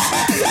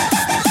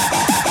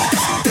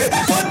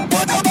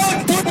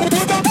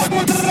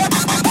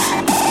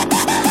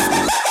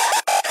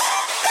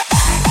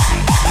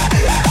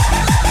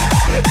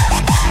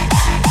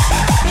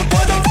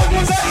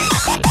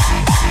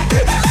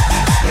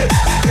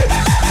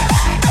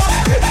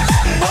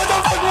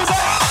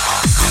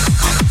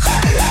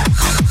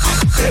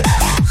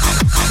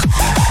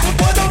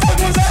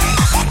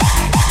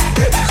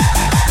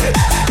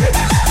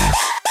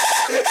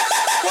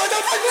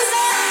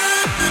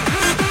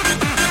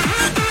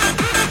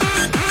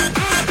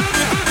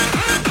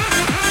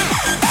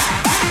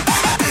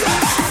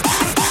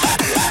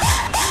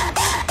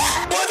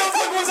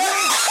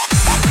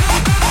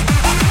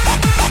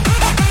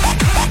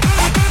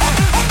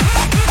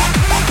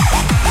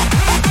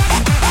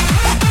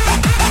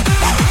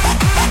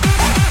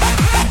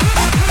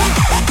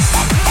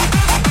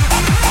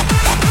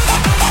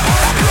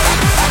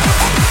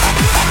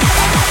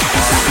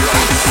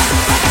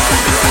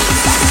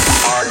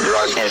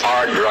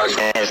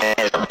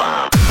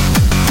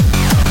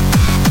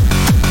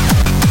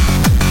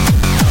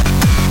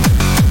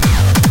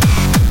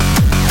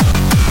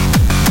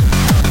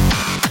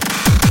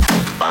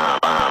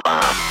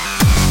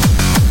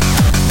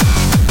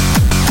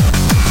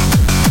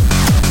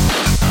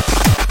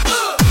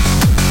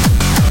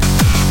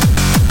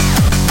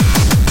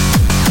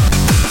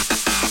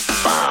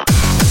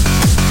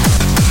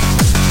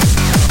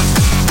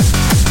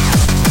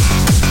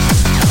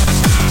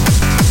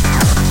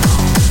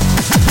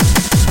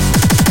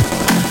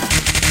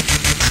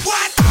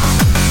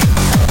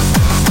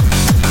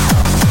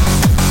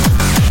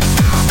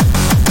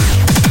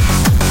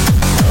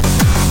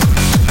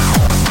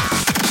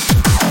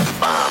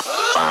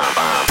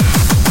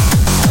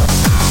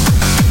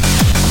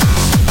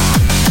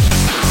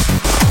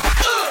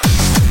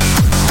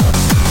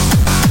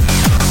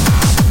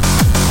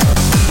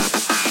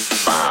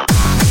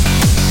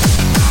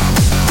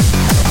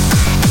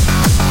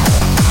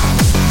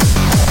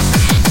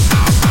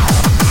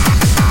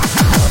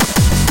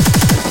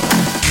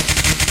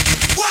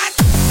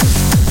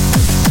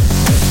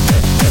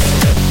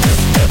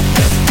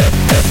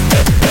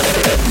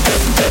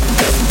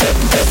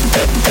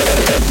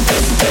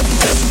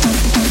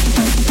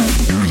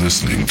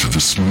 Listening to the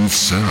smooth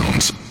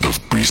sounds of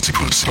Beastie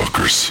Put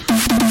Suckers.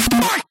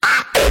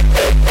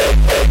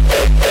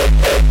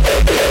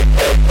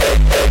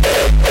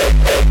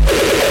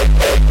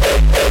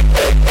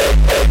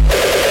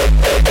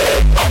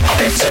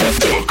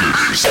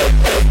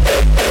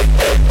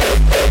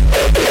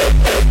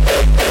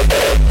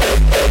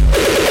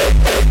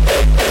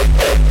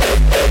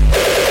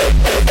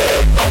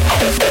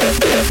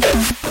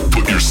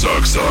 Put your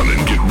socks on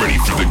and get ready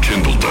for the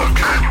Kindle Duck.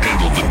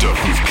 Handle the duck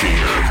with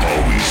care.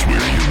 Always wear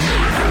your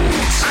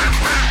marigolds.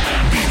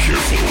 Be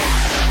careful.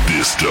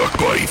 This duck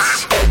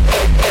bites.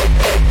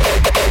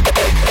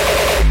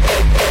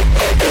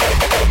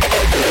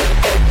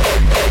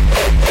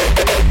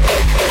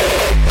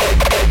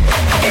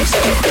 This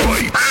duck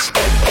bites.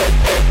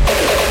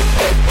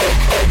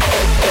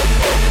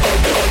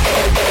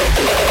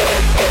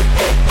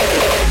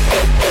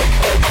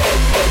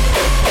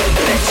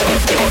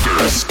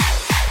 Duckers.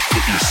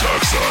 Put your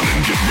socks on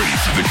and get ready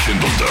for the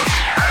Kindle Duck.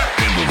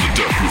 Handle the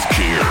duck with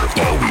care.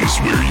 Always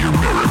wear your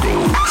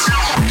marigolds.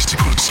 Beastie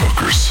Put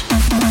Suckers.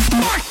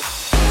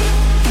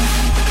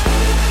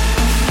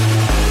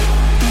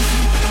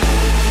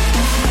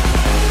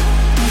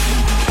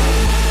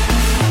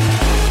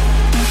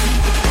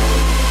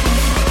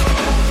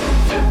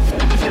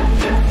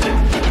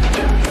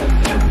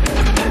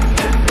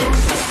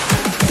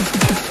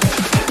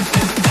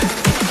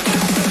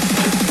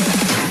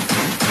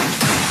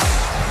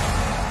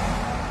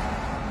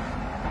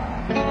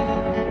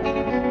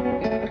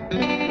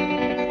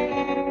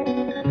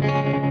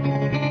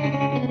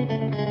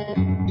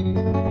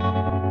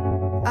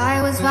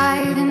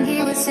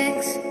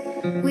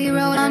 We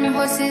rode on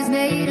horses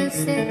made of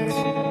sticks.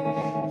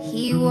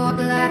 He wore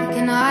black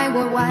and I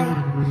wore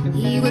white.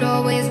 He would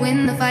always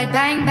win the fight.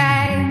 Bang,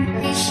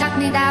 bang. He shot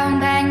me down.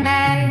 Bang,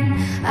 bang.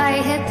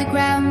 I hit the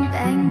ground.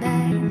 Bang,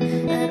 bang.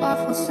 That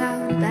awful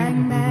sound.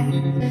 Bang,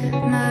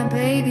 bang. My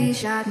baby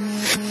shot me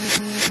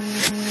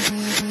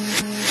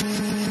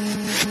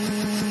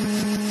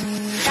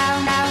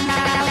down, down,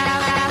 down, down,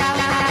 down,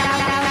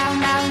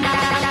 down, down,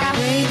 down.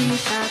 Baby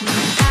shot me.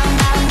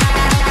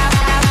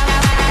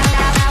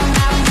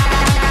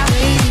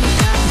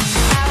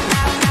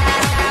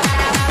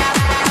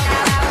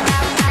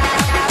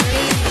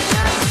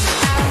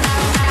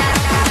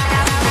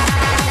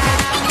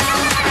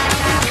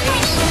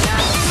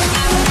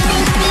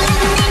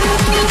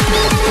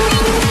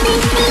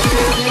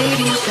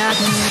 Lady shot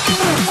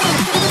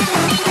me.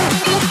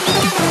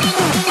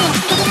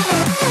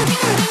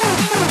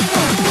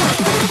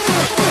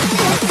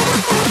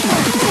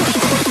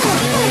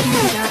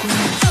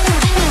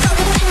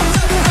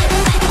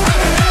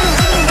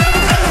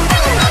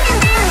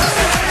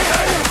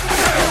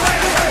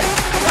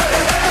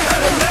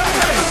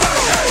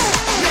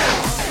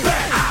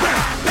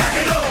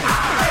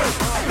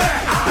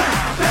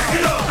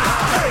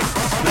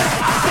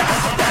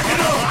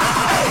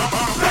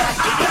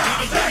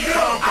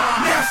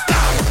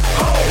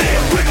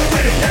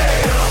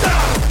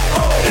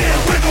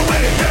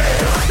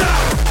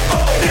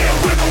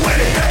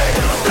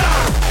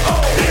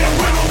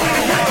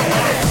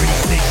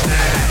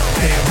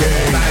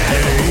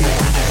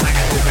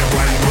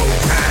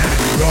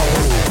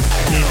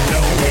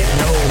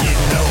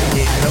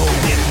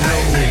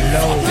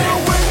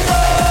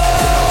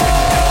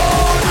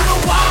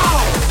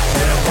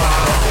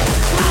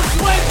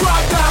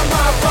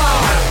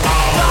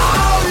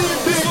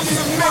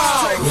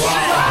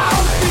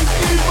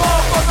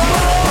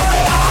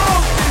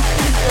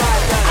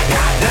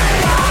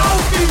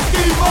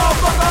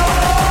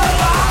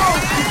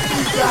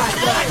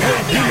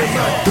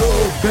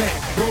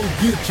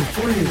 get your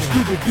friends.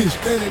 Stupid bitch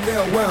standing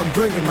there while I'm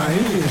drinking my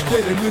hand.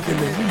 Steady looking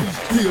at me,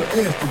 still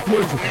asking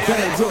questions.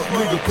 Hands up,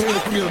 nigga,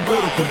 pass me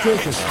another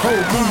confession.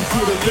 Hold move to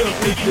the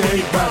left if you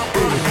ain't about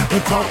that.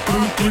 And talk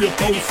 3 or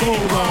 4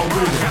 songs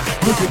already.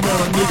 Looking at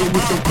a nigga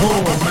with your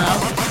porn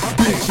mouth.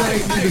 Bitch, I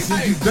ain't nigga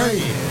see you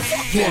dance.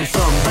 Want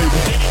something,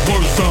 baby,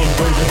 want something,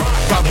 baby.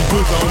 Pop a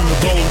pussy on the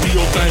bowl, do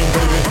your thing,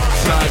 baby.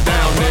 Slide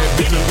down that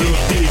bitch a little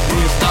thick,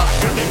 then stop.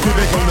 Put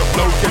back on the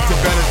floor, catch your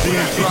balance,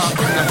 then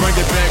drop.